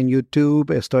sociales, en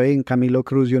YouTube. Estoy en Camilo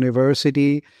Cruz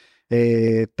University,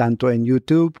 tanto en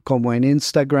YouTube como en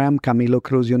Instagram, Camilo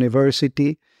Cruz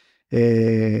University,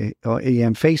 y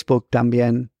en Facebook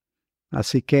también.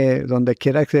 Así que donde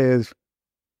quiera que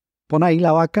pon ahí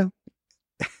la vaca,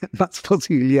 más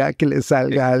posibilidad que le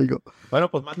salga algo.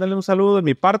 Bueno, pues mándale un saludo de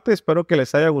mi parte. Espero que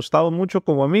les haya gustado mucho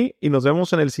como a mí y nos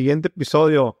vemos en el siguiente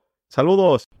episodio.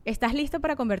 ¡Saludos! ¿Estás listo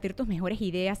para convertir tus mejores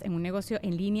ideas en un negocio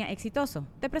en línea exitoso?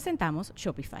 Te presentamos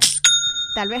Shopify.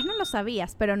 Tal vez no lo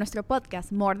sabías, pero nuestro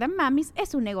podcast More Than Mamis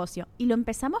es un negocio y lo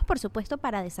empezamos por supuesto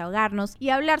para desahogarnos y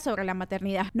hablar sobre la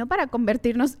maternidad, no para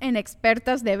convertirnos en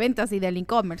expertas de ventas y del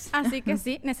e-commerce. Así que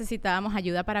sí, necesitábamos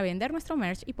ayuda para vender nuestro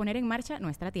merch y poner en marcha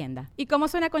nuestra tienda. ¿Y cómo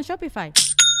suena con Shopify?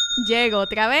 Llegó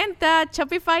otra venta.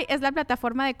 Shopify es la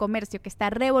plataforma de comercio que está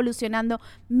revolucionando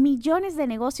millones de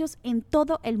negocios en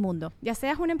todo el mundo. Ya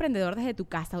seas un emprendedor desde tu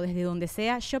casa o desde donde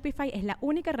sea, Shopify es la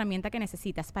única herramienta que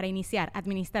necesitas para iniciar,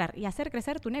 administrar y hacer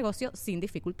crecer tu negocio sin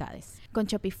dificultades. Con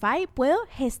Shopify puedo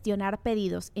gestionar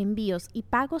pedidos, envíos y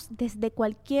pagos desde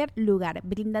cualquier lugar,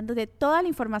 brindándote toda la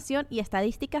información y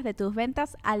estadísticas de tus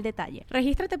ventas al detalle.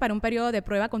 Regístrate para un periodo de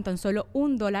prueba con tan solo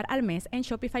 $1 al mes en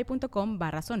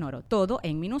shopify.com/sonoro, todo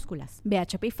en minúsculas. Ve a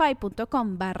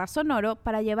shopify.com/sonoro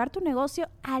para llevar tu negocio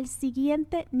al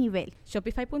siguiente nivel.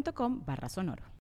 Shopify.com/sonoro.